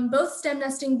 Both stem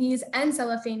nesting bees and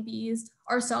cellophane bees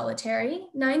are solitary.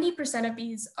 90% of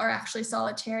bees are actually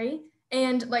solitary.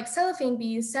 And like cellophane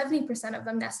bees, 70% of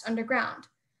them nest underground.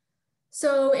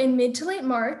 So in mid to late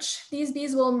March, these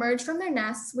bees will emerge from their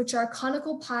nests, which are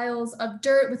conical piles of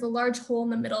dirt with a large hole in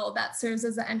the middle that serves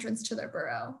as the entrance to their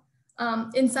burrow.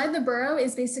 Inside the burrow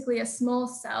is basically a small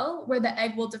cell where the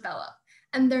egg will develop.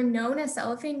 And they're known as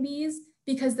cellophane bees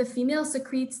because the female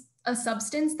secretes a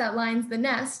substance that lines the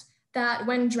nest that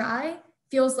when dry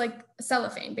feels like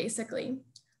cellophane basically.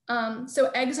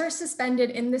 So eggs are suspended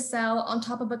in the cell on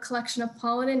top of a collection of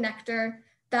pollen and nectar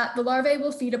that the larvae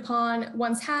will feed upon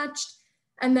once hatched.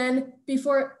 And then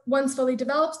once fully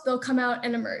developed, they'll come out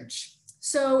and emerge.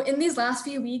 So in these last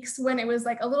few weeks, when it was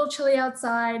like a little chilly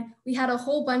outside, we had a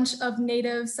whole bunch of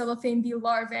native cellophane bee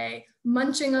larvae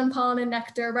munching on pollen and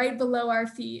nectar right below our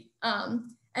feet.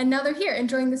 And now they're here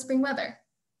enjoying the spring weather.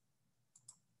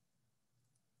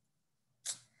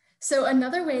 So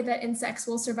another way that insects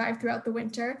will survive throughout the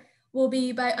winter will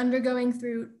be by undergoing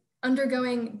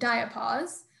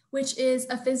diapause, which is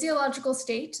a physiological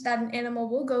state that an animal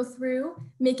will go through,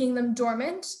 making them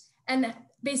dormant and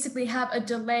basically have a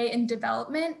delay in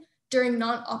development during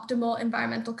non-optimal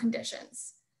environmental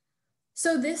conditions.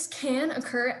 So this can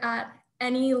occur at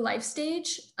any life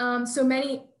stage. So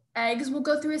many eggs will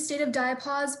go through a state of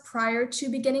diapause prior to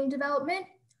beginning development.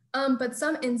 But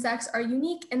some insects are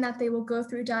unique in that they will go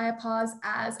through diapause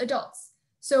as adults.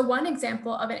 So one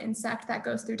example of an insect that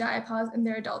goes through diapause in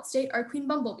their adult state are queen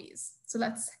bumblebees. So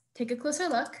let's take a closer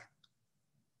look.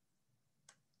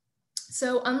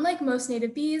 So unlike most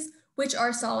native bees, which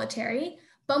are solitary,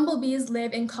 bumblebees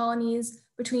live in colonies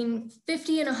between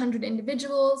 50 and 100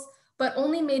 individuals, but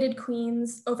only mated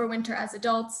queens overwinter as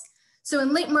adults. So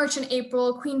in late March and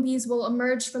April, queen bees will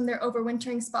emerge from their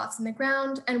overwintering spots in the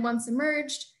ground, and once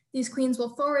emerged, these queens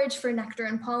will forage for nectar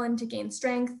and pollen to gain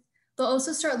strength. They'll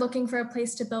also start looking for a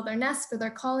place to build their nests for their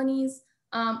colonies,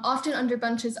 often under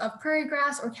bunches of prairie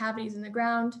grass or cavities in the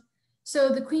ground. So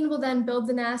the queen will then build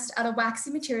the nest out of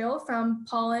waxy material from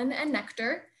pollen and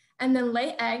nectar, and then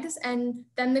lay eggs, and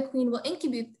then the queen will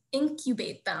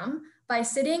incubate them by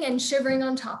sitting and shivering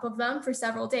on top of them for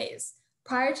several days.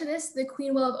 Prior to this, the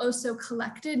queen will have also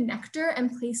collected nectar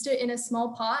and placed it in a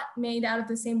small pot made out of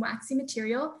the same waxy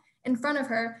material in front of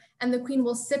her, and the queen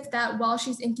will sip that while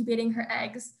she's incubating her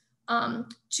eggs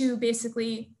to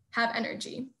basically have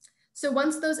energy. So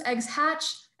once those eggs hatch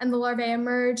and the larvae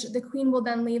emerge, the queen will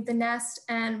then leave the nest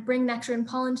and bring nectar and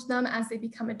pollen to them as they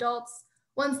become adults.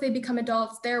 Once they become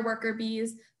adults, they're worker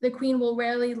bees. The queen will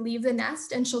rarely leave the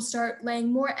nest, and she'll start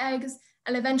laying more eggs,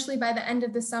 and eventually by the end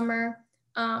of the summer,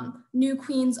 new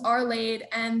queens are laid,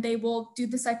 and they will do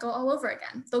the cycle all over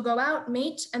again. They'll go out,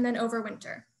 mate, and then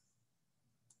overwinter.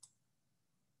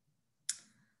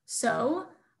 So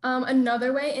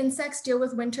another way insects deal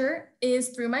with winter is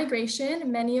through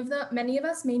migration. Many of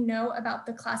us may know about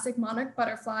the classic monarch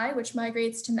butterfly, which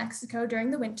migrates to Mexico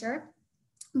during the winter,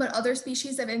 but other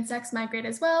species of insects migrate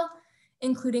as well,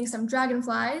 including some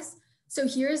dragonflies. So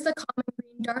here's the common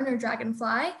green darner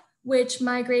dragonfly, which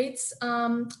migrates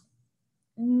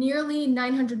nearly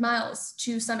 900 miles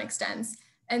to some extents.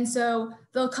 And so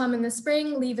they'll come in the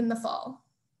spring, leave in the fall.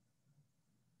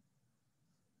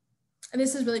 And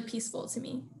this is really peaceful to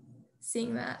me,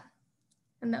 seeing that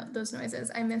and those noises.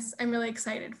 I'm really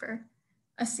excited for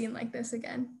a scene like this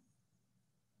again.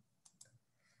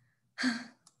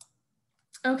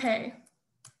 Okay,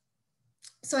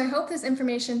 so I hope this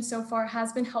information so far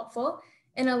has been helpful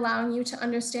in allowing you to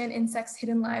understand insects'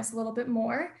 hidden lives a little bit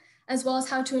more, as well as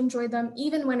how to enjoy them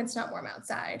even when it's not warm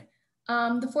outside.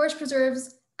 The forest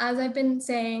preserves, as I've been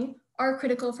saying, are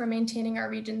critical for maintaining our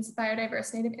region's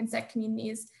biodiverse native insect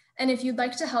communities. And if you'd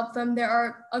like to help them, there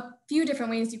are a few different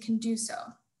ways you can do so.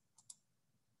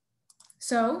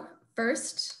 So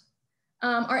first,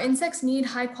 our insects need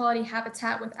high quality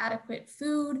habitat with adequate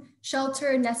food,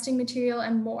 shelter, nesting material,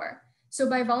 and more. So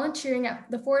by volunteering at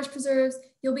the forest preserves,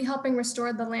 you'll be helping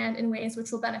restore the land in ways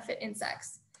which will benefit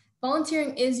insects.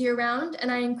 Volunteering is year-round,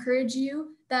 and I encourage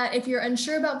you that if you're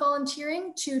unsure about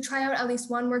volunteering, to try out at least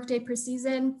one workday per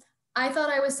season. I thought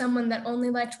I was someone that only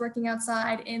liked working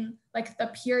outside in like the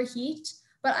pure heat,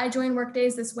 but I joined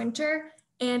workdays this winter,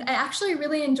 and I actually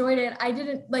really enjoyed it.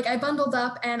 I bundled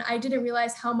up, and I didn't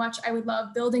realize how much I would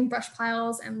love building brush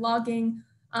piles and logging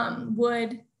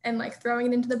wood and like throwing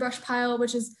it into the brush pile,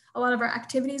 which is a lot of our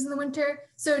activities in the winter.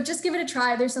 So just give it a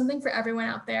try. There's something for everyone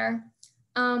out there.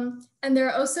 And there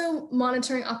are also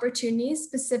monitoring opportunities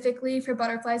specifically for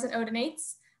butterflies and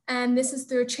odonates. And this is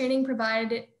through training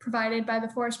provided by the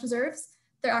forest preserves.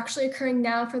 They're actually occurring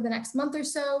now for the next month or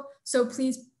so. So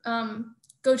please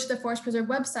go to the Forest Preserve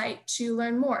website to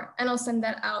learn more. And I'll send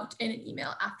that out in an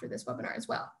email after this webinar as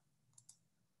well.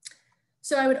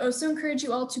 So I would also encourage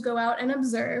you all to go out and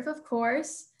observe, of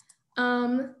course.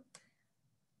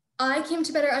 I came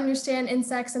to better understand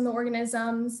insects and the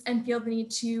organisms and feel the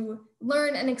need to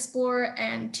learn and explore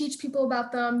and teach people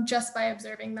about them just by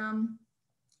observing them.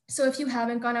 So if you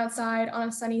haven't gone outside on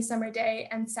a sunny summer day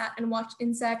and sat and watched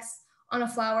insects on a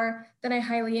flower, then I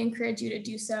highly encourage you to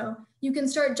do so. You can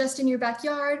start just in your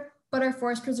backyard, but our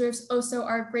forest preserves also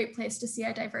are a great place to see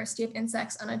a diversity of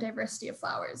insects on a diversity of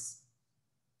flowers.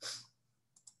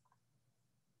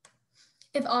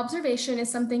 If observation is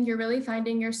something you're really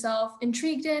finding yourself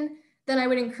intrigued in, then I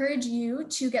would encourage you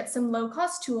to get some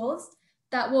low-cost tools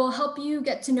that will help you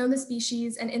get to know the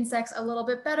species and insects a little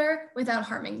bit better without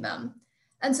harming them.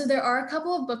 And so there are a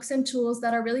couple of books and tools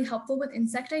that are really helpful with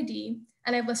insect ID,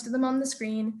 and I've listed them on the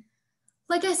screen.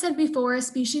 Like I said before, a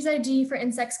species ID for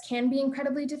insects can be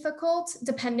incredibly difficult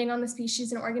depending on the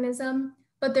species and organism,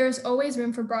 but there's always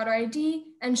room for broader ID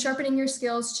and sharpening your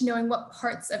skills to knowing what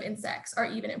parts of insects are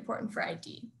even important for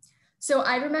ID. So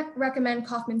I recommend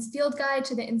Kaufman's Field Guide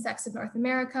to the Insects of North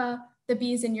America, The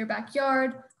Bees in Your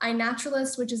Backyard,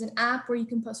 iNaturalist, which is an app where you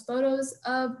can post photos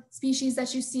of species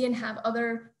that you see and have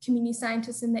other community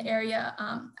scientists in the area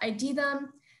ID them.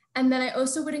 And then I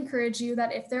also would encourage you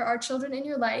that if there are children in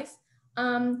your life,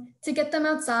 to get them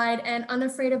outside and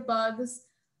unafraid of bugs,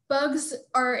 bugs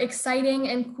are exciting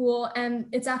and cool, and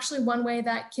it's actually one way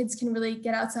that kids can really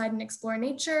get outside and explore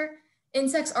nature.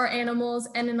 Insects are animals,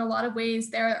 and in a lot of ways,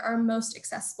 they're our most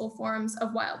accessible forms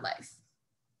of wildlife.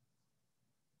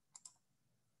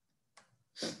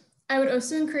 I would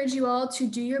also encourage you all to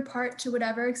do your part to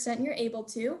whatever extent you're able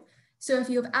to. So if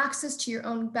you have access to your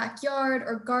own backyard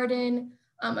or garden,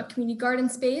 a community garden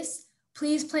space,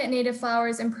 please plant native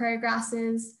flowers and prairie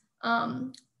grasses.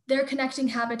 They're connecting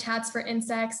habitats for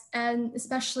insects, and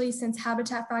especially since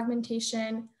habitat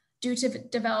fragmentation due to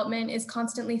development is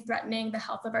constantly threatening the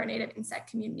health of our native insect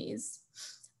communities.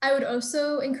 I would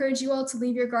also encourage you all to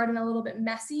leave your garden a little bit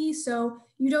messy, so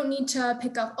you don't need to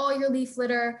pick up all your leaf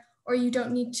litter, or you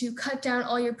don't need to cut down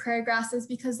all your prairie grasses,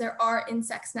 because there are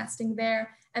insects nesting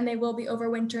there and they will be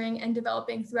overwintering and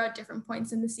developing throughout different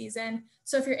points in the season.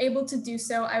 So if you're able to do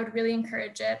so, I would really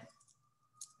encourage it.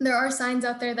 There are signs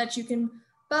out there that you can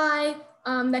buy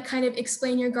that kind of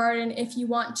explain your garden if you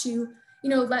want to,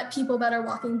 let people that are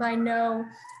walking by know,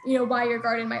 why your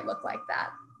garden might look like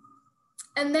that.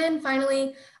 And then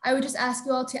finally, I would just ask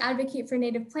you all to advocate for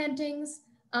native plantings.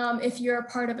 If you're a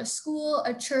part of a school,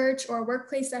 a church, or a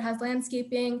workplace that has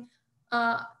landscaping,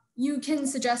 you can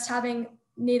suggest having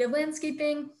native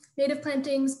landscaping. Native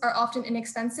plantings are often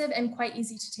inexpensive and quite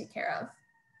easy to take care of.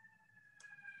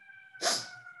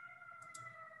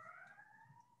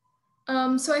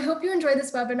 So I hope you enjoyed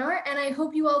this webinar, and I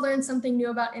hope you all learned something new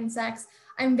about insects.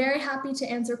 I'm very happy to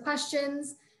answer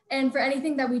questions, and for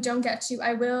anything that we don't get to,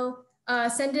 I will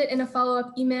send it in a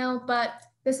follow-up email, but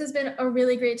this has been a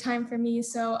really great time for me,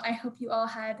 so I hope you all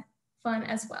had fun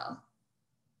as well.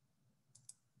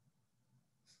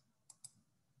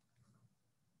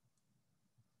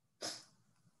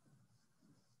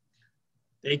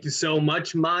 Thank you so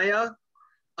much, Maya.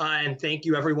 And thank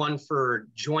you everyone for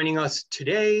joining us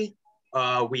today.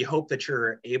 We hope that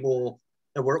we're able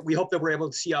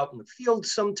to see you out in the field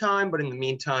sometime, but in the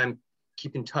meantime,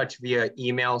 keep in touch via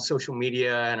email, social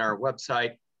media, and our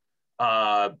website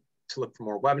to look for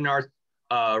more webinars.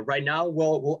 Right now,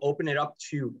 we'll open it up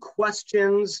to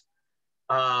questions.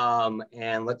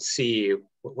 And let's see,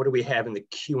 what do we have in the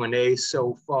Q&A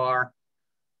so far?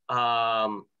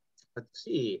 Let's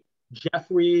see.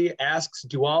 Jeffrey asks,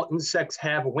 do all insects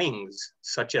have wings,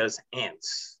 such as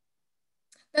ants?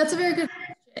 That's a very good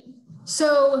question.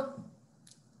 So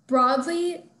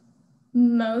broadly,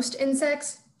 most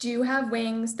insects do have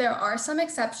wings. There are some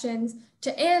exceptions.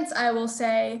 To ants, I will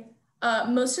say,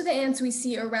 most of the ants we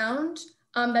see around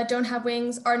that don't have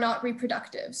wings are not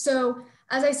reproductive. So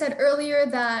as I said earlier,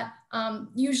 that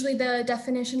usually the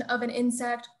definition of an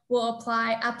insect will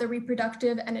apply at the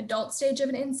reproductive and adult stage of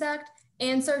an insect.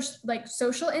 Ants are like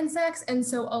social insects, and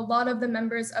so a lot of the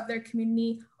members of their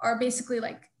community are basically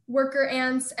like worker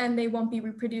ants, and they won't be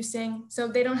reproducing. So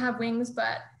they don't have wings,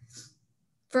 but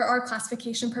for our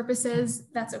classification purposes,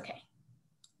 that's okay.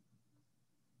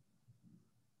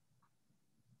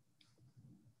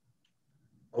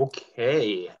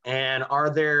 Okay, and are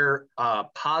there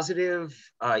positive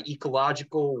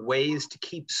ecological ways to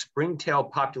keep springtail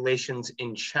populations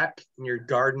in check in your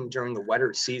garden during the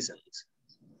wetter seasons?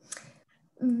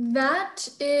 That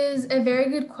is a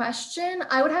very good question.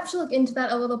 I would have to look into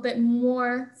that a little bit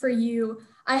more for you.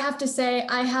 I have to say,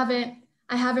 I haven't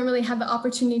really had the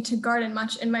opportunity to garden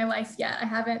much in my life yet. I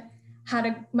haven't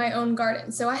had my own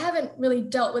garden, so I haven't really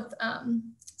dealt with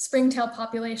springtail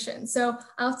population. So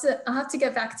I'll have to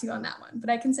get back to you on that one, but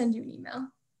I can send you an email.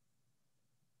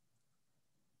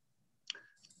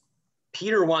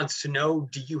 Peter wants to know,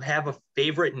 do you have a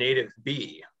favorite native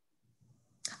bee?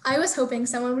 I was hoping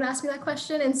someone would ask me that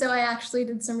question, and so I actually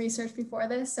did some research before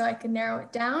this so I could narrow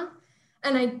it down.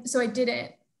 And so I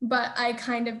didn't, but I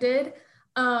kind of did.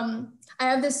 I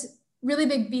have this really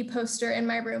big bee poster in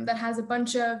my room that has a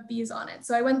bunch of bees on it.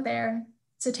 So I went there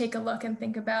to take a look and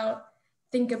think about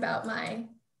my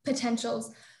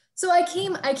potentials. So I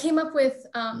came up with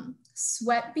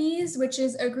sweat bees, which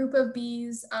is a group of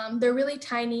bees. They're really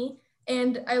tiny,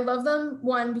 and I love them,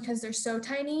 one, because they're so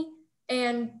tiny,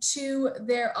 and two,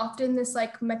 they're often this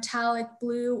like metallic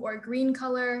blue or green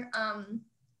color.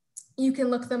 You can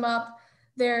look them up.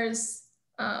 There's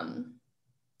the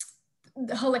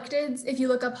halictids. If you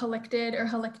look up halictid or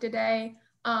halictidae,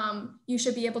 you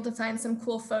should be able to find some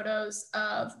cool photos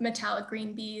of metallic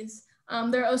green bees.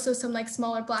 There are also some like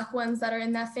smaller black ones that are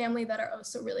in that family that are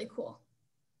also really cool.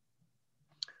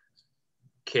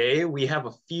 Okay, we have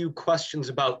a few questions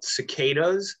about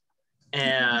cicadas.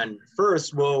 And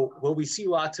first, will we see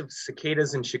lots of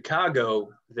cicadas in Chicago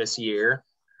this year?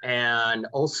 And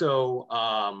also,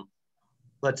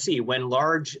 let's see, when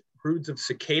large broods of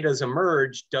cicadas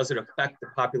emerge, does it affect the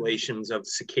populations of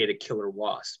cicada killer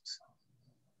wasps?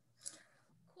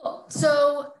 Cool.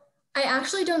 So I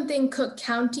actually don't think Cook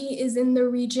County is in the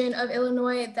region of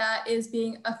Illinois that is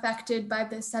being affected by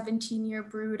the 17-year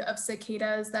brood of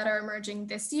cicadas that are emerging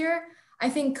this year. I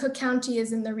think Cook County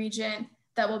is in the region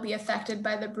that will be affected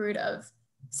by the brood of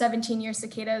 17-year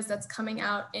cicadas that's coming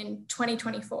out in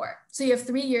 2024. So you have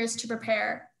 3 years to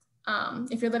prepare.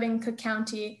 If you're living in Cook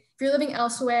County, if you're living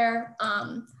elsewhere,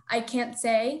 I can't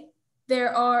say.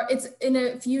 It's in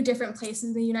a few different places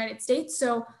in the United States.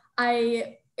 So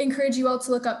I encourage you all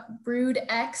to look up brood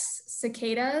X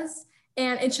cicadas,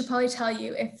 and it should probably tell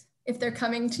you if they're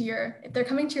coming to your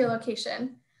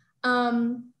location.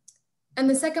 And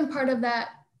the second part of that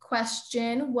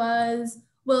question was,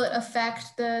 will it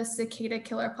affect the cicada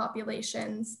killer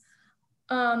populations?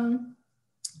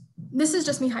 This is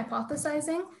just me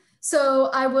hypothesizing. So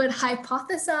I would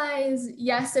hypothesize,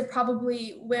 yes, it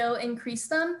probably will increase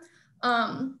them.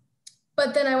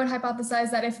 But then I would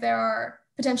hypothesize that if there are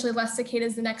potentially less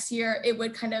cicadas the next year, it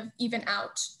would kind of even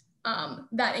out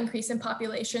that increase in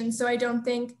population. So I don't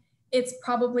think it's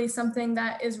probably something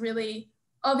that is really,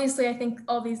 obviously, I think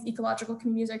all these ecological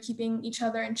communities are keeping each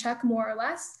other in check more or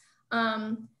less.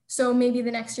 So maybe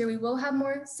the next year we will have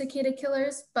more cicada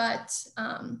killers, but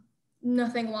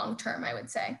nothing long-term, I would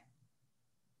say.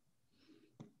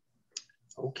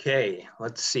 Okay,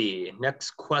 let's see.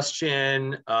 Next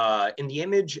question. In the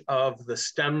image of the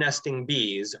stem nesting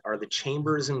bees, are the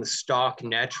chambers in the stalk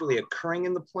naturally occurring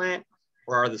in the plant,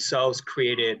 or are the cells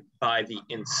created by the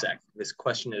insect? This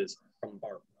question is from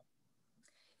Barbara.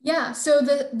 Yeah, so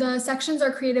the sections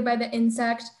are created by the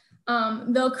insect.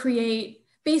 They'll create,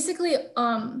 basically,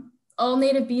 all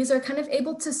native bees are kind of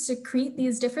able to secrete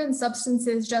these different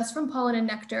substances just from pollen and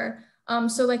nectar.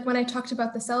 So like when I talked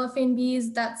about the cellophane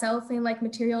bees, that cellophane-like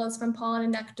material is from pollen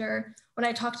and nectar. When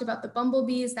I talked about the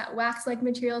bumblebees, that wax-like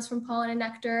material is from pollen and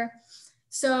nectar.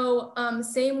 So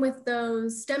same with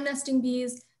those stem nesting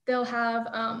bees, they'll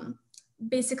have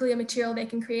basically a material they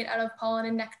can create out of pollen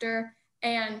and nectar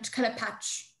and kind of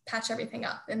patch everything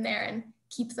up in there and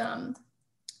keep them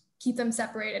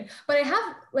separated. But I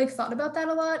have like thought about that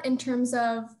a lot in terms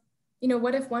of, you know,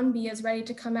 what if one bee is ready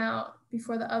to come out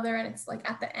before the other and it's like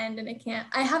at the end and it can't?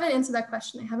 I haven't answered that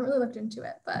question. I haven't really looked into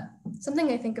it, but something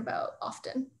I think about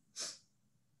often.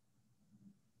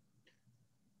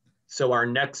 So our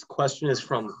next question is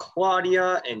from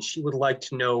Claudia, and she would like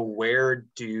to know, where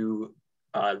do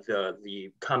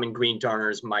the common green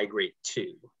darners migrate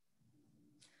to?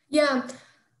 Yeah,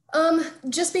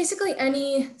 just basically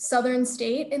any southern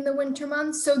state in the winter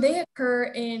months. So they occur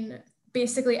in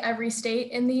basically every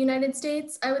state in the United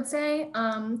States, I would say.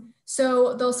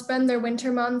 So they'll spend their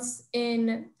winter months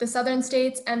in the southern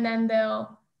states, and then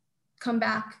they'll come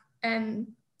back and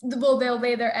they'll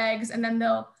lay their eggs, and then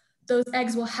those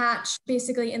eggs will hatch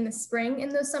basically in the spring in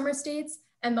those summer states,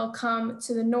 and they'll come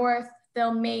to the north,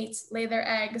 they'll mate, lay their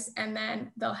eggs, and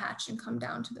then they'll hatch and come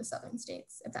down to the southern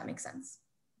states, if that makes sense.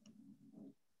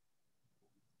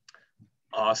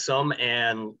 Awesome.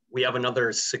 And we have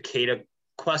another cicada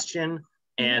question.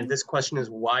 And this question is,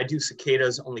 why do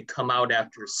cicadas only come out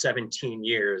after 17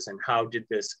 years? And how did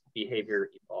this behavior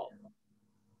evolve?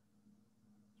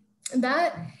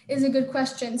 That is a good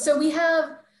question. So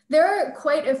there are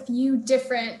quite a few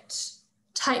different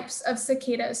types of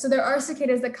cicadas. So there are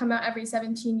cicadas that come out every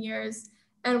 17 years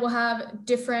and we'll have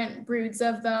different broods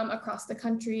of them across the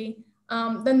country.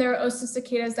 Then there are also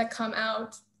cicadas that come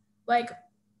out like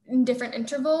in different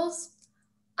intervals.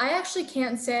 I actually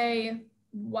can't say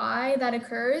why that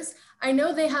occurs. I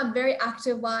know they have very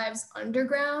active lives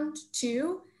underground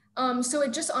too. So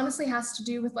it just honestly has to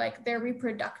do with like their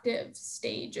reproductive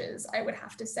stages, I would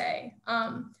have to say.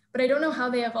 But I don't know how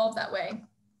they evolved that way.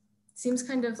 Seems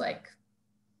kind of like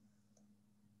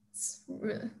it's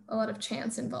really a lot of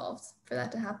chance involved for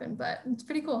that to happen, but it's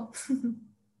pretty cool.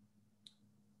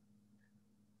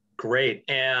 Great.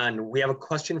 And we have a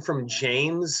question from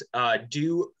James.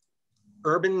 Do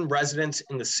urban residents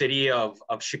in the city of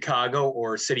Chicago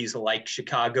or cities like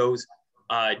Chicago's,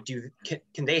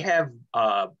 can they have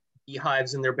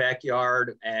beehives in their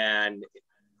backyard and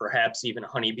perhaps even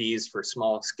honeybees for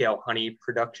small scale honey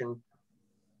production?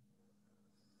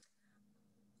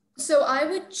 So I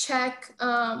would check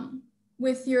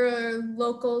with your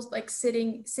local like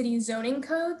city zoning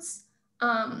codes.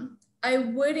 I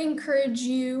would encourage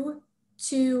you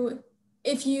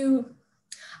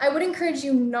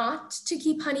not to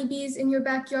keep honeybees in your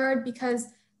backyard because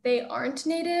they aren't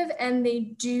native and they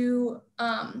do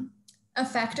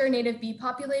affect our native bee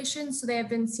population. So they have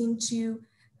been seen to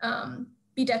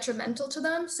be detrimental to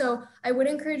them. So I would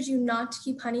encourage you not to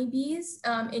keep honeybees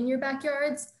in your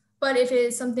backyards, but if it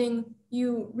is something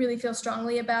you really feel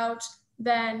strongly about,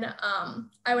 then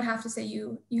I would have to say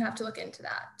you have to look into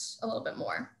that a little bit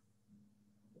more.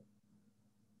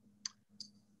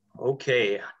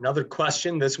 Okay, another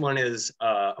question. This one is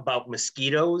about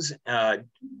mosquitoes.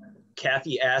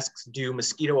 Kathy asks, do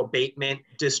mosquito abatement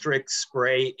districts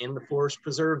spray in the forest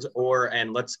preserves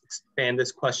and let's expand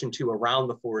this question to around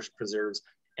the forest preserves,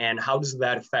 and how does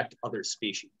that affect other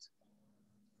species?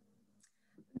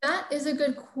 That is a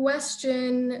good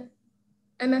question.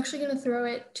 I'm actually going to throw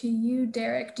it to you,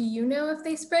 Derek. Do you know if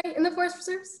they spray in the forest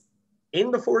preserves?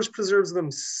 In the forest preserves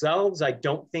themselves, I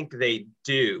don't think they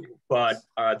do, but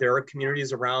there are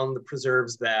communities around the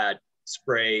preserves that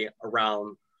spray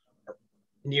around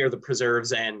near the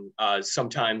preserves, and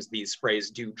sometimes these sprays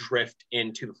do drift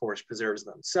into the forest preserves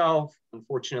themselves,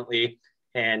 unfortunately.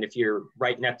 And if you're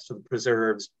right next to the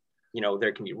preserves, you know,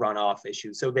 there can be runoff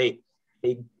issues. So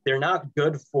they're not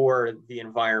good for the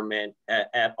environment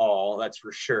at all, that's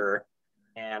for sure.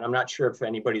 And I'm not sure if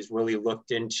anybody's really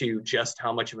looked into just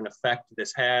how much of an effect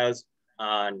this has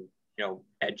on, you know,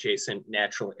 adjacent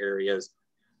natural areas,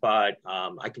 but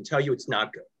I can tell you it's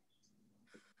not good.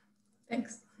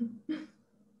 Thanks.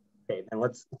 Okay, then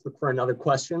let's look for another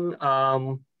question.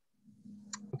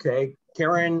 Okay,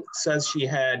 Karen says she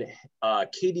had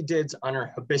katydids on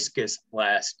her hibiscus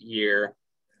last year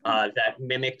that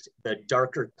mimicked the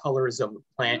darker colors of the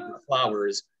plant and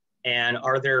flowers. And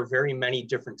are there very many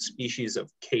different species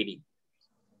of katydid?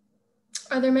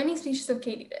 Are there many species of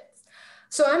katydids?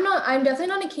 So I'm definitely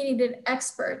not a katydid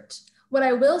expert. What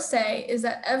I will say is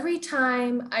that every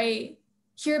time I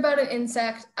hear about an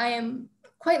insect, I am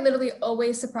quite literally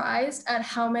always surprised at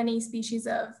how many species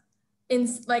of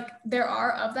there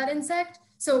are of that insect.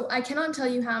 So I cannot tell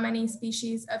you how many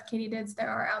species of katydids there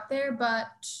are out there, but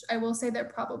I will say there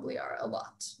probably are a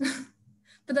lot.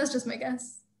 But that's just my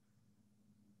guess.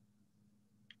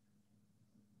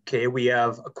 Okay, we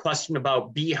have a question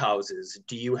about bee houses.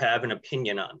 Do you have an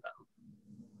opinion on them?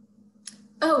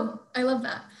 Oh, I love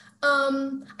that.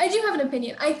 I do have an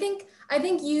opinion. I think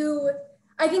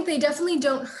they definitely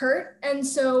don't hurt, and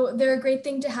so they're a great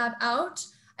thing to have out.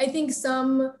 I think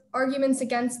some arguments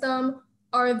against them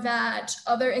are that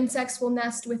other insects will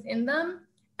nest within them.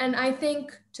 And I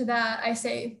think to that, I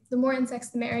say the more insects,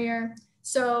 the merrier.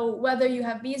 So whether you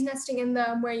have bees nesting in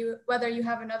them, whether you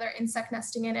have another insect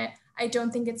nesting in it, I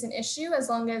don't think it's an issue as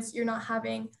long as you're not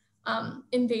having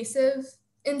invasive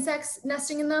insects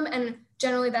nesting in them. And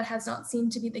generally that has not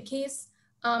seemed to be the case.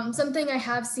 Something I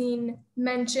have seen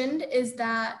mentioned is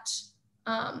that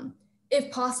if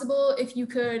possible, if you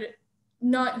could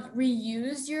not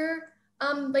reuse your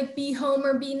bee home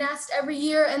or bee nest every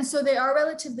year. And so they are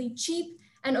relatively cheap,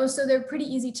 and also they're pretty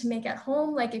easy to make at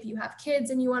home. Like if you have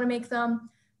kids and you want to make them,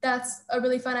 that's a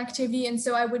really fun activity. And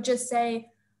so I would just say,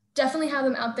 definitely have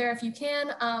them out there if you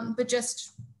can, but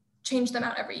just change them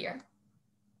out every year.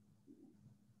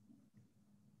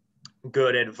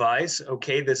 Good advice.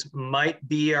 Okay, this might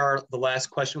be the last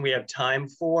question we have time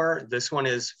for. This one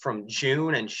is from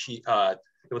June, and she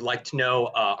would like to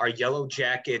know, are yellow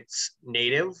jackets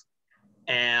native?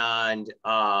 And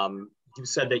you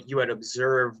said that you had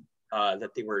observed that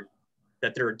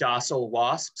they're docile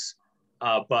wasps,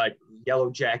 but yellow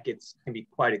jackets can be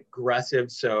quite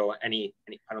aggressive. So any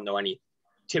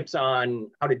tips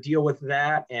on how to deal with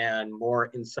that and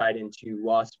more insight into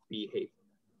wasp behavior?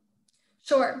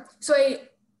 Sure. So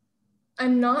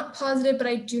I'm not positive, but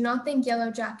I do not think yellow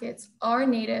jackets are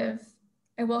native.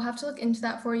 I will have to look into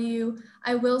that for you.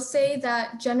 I will say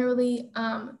that generally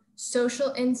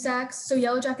social insects, so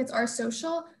yellow jackets are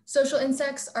social. Social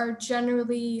insects are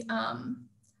generally,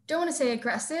 don't want to say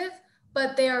aggressive,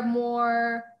 but they are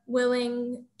more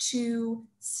willing to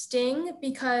sting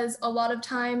because a lot of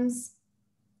times,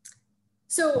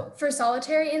 so for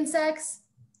solitary insects,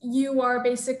 you are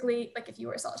basically, like if you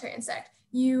were a solitary insect,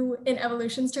 you, in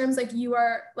evolution's terms, like you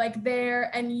are like there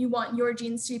and you want your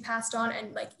genes to be passed on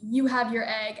and like you have your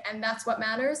egg and that's what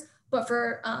matters. But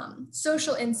for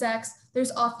social insects,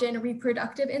 there's often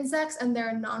reproductive insects and there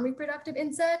are non-reproductive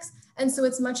insects. And so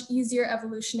it's much easier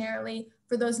evolutionarily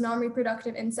for those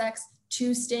non-reproductive insects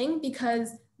to sting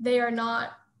because they are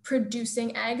not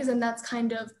producing eggs, and that's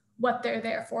kind of what they're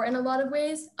there for in a lot of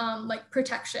ways, like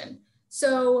protection.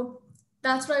 So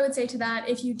that's what I would say to that.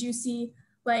 If you do see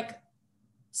like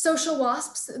social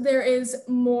wasps, there is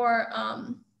more,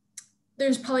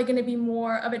 there's probably going to be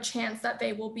more of a chance that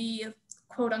they will be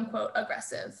quote unquote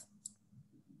aggressive.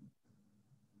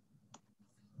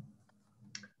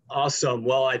 Awesome.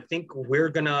 Well, I think we're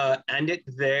going to end it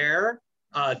there.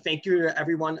 Thank you to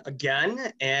everyone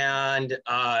again. And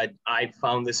I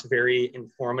found this very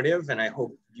informative and I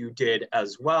hope you did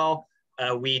as well.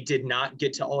 We did not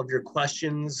get to all of your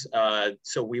questions,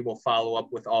 so we will follow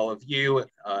up with all of you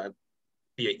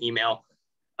via email.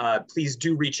 Please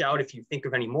do reach out if you think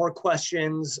of any more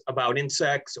questions about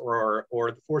insects or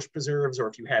the forest preserves, or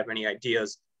if you have any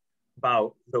ideas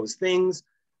about those things.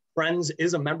 Friends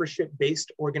is a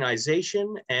membership-based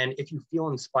organization, and if you feel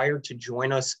inspired to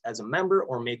join us as a member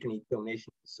or make any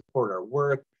donations to support our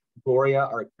work, Gloria,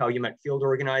 our Calumet Field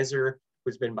Organizer,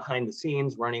 who's been behind the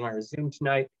scenes running our Zoom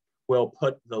tonight, will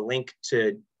put the link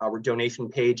to our donation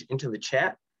page into the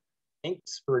chat.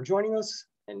 Thanks for joining us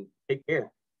and take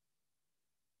care.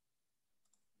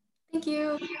 Thank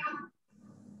you.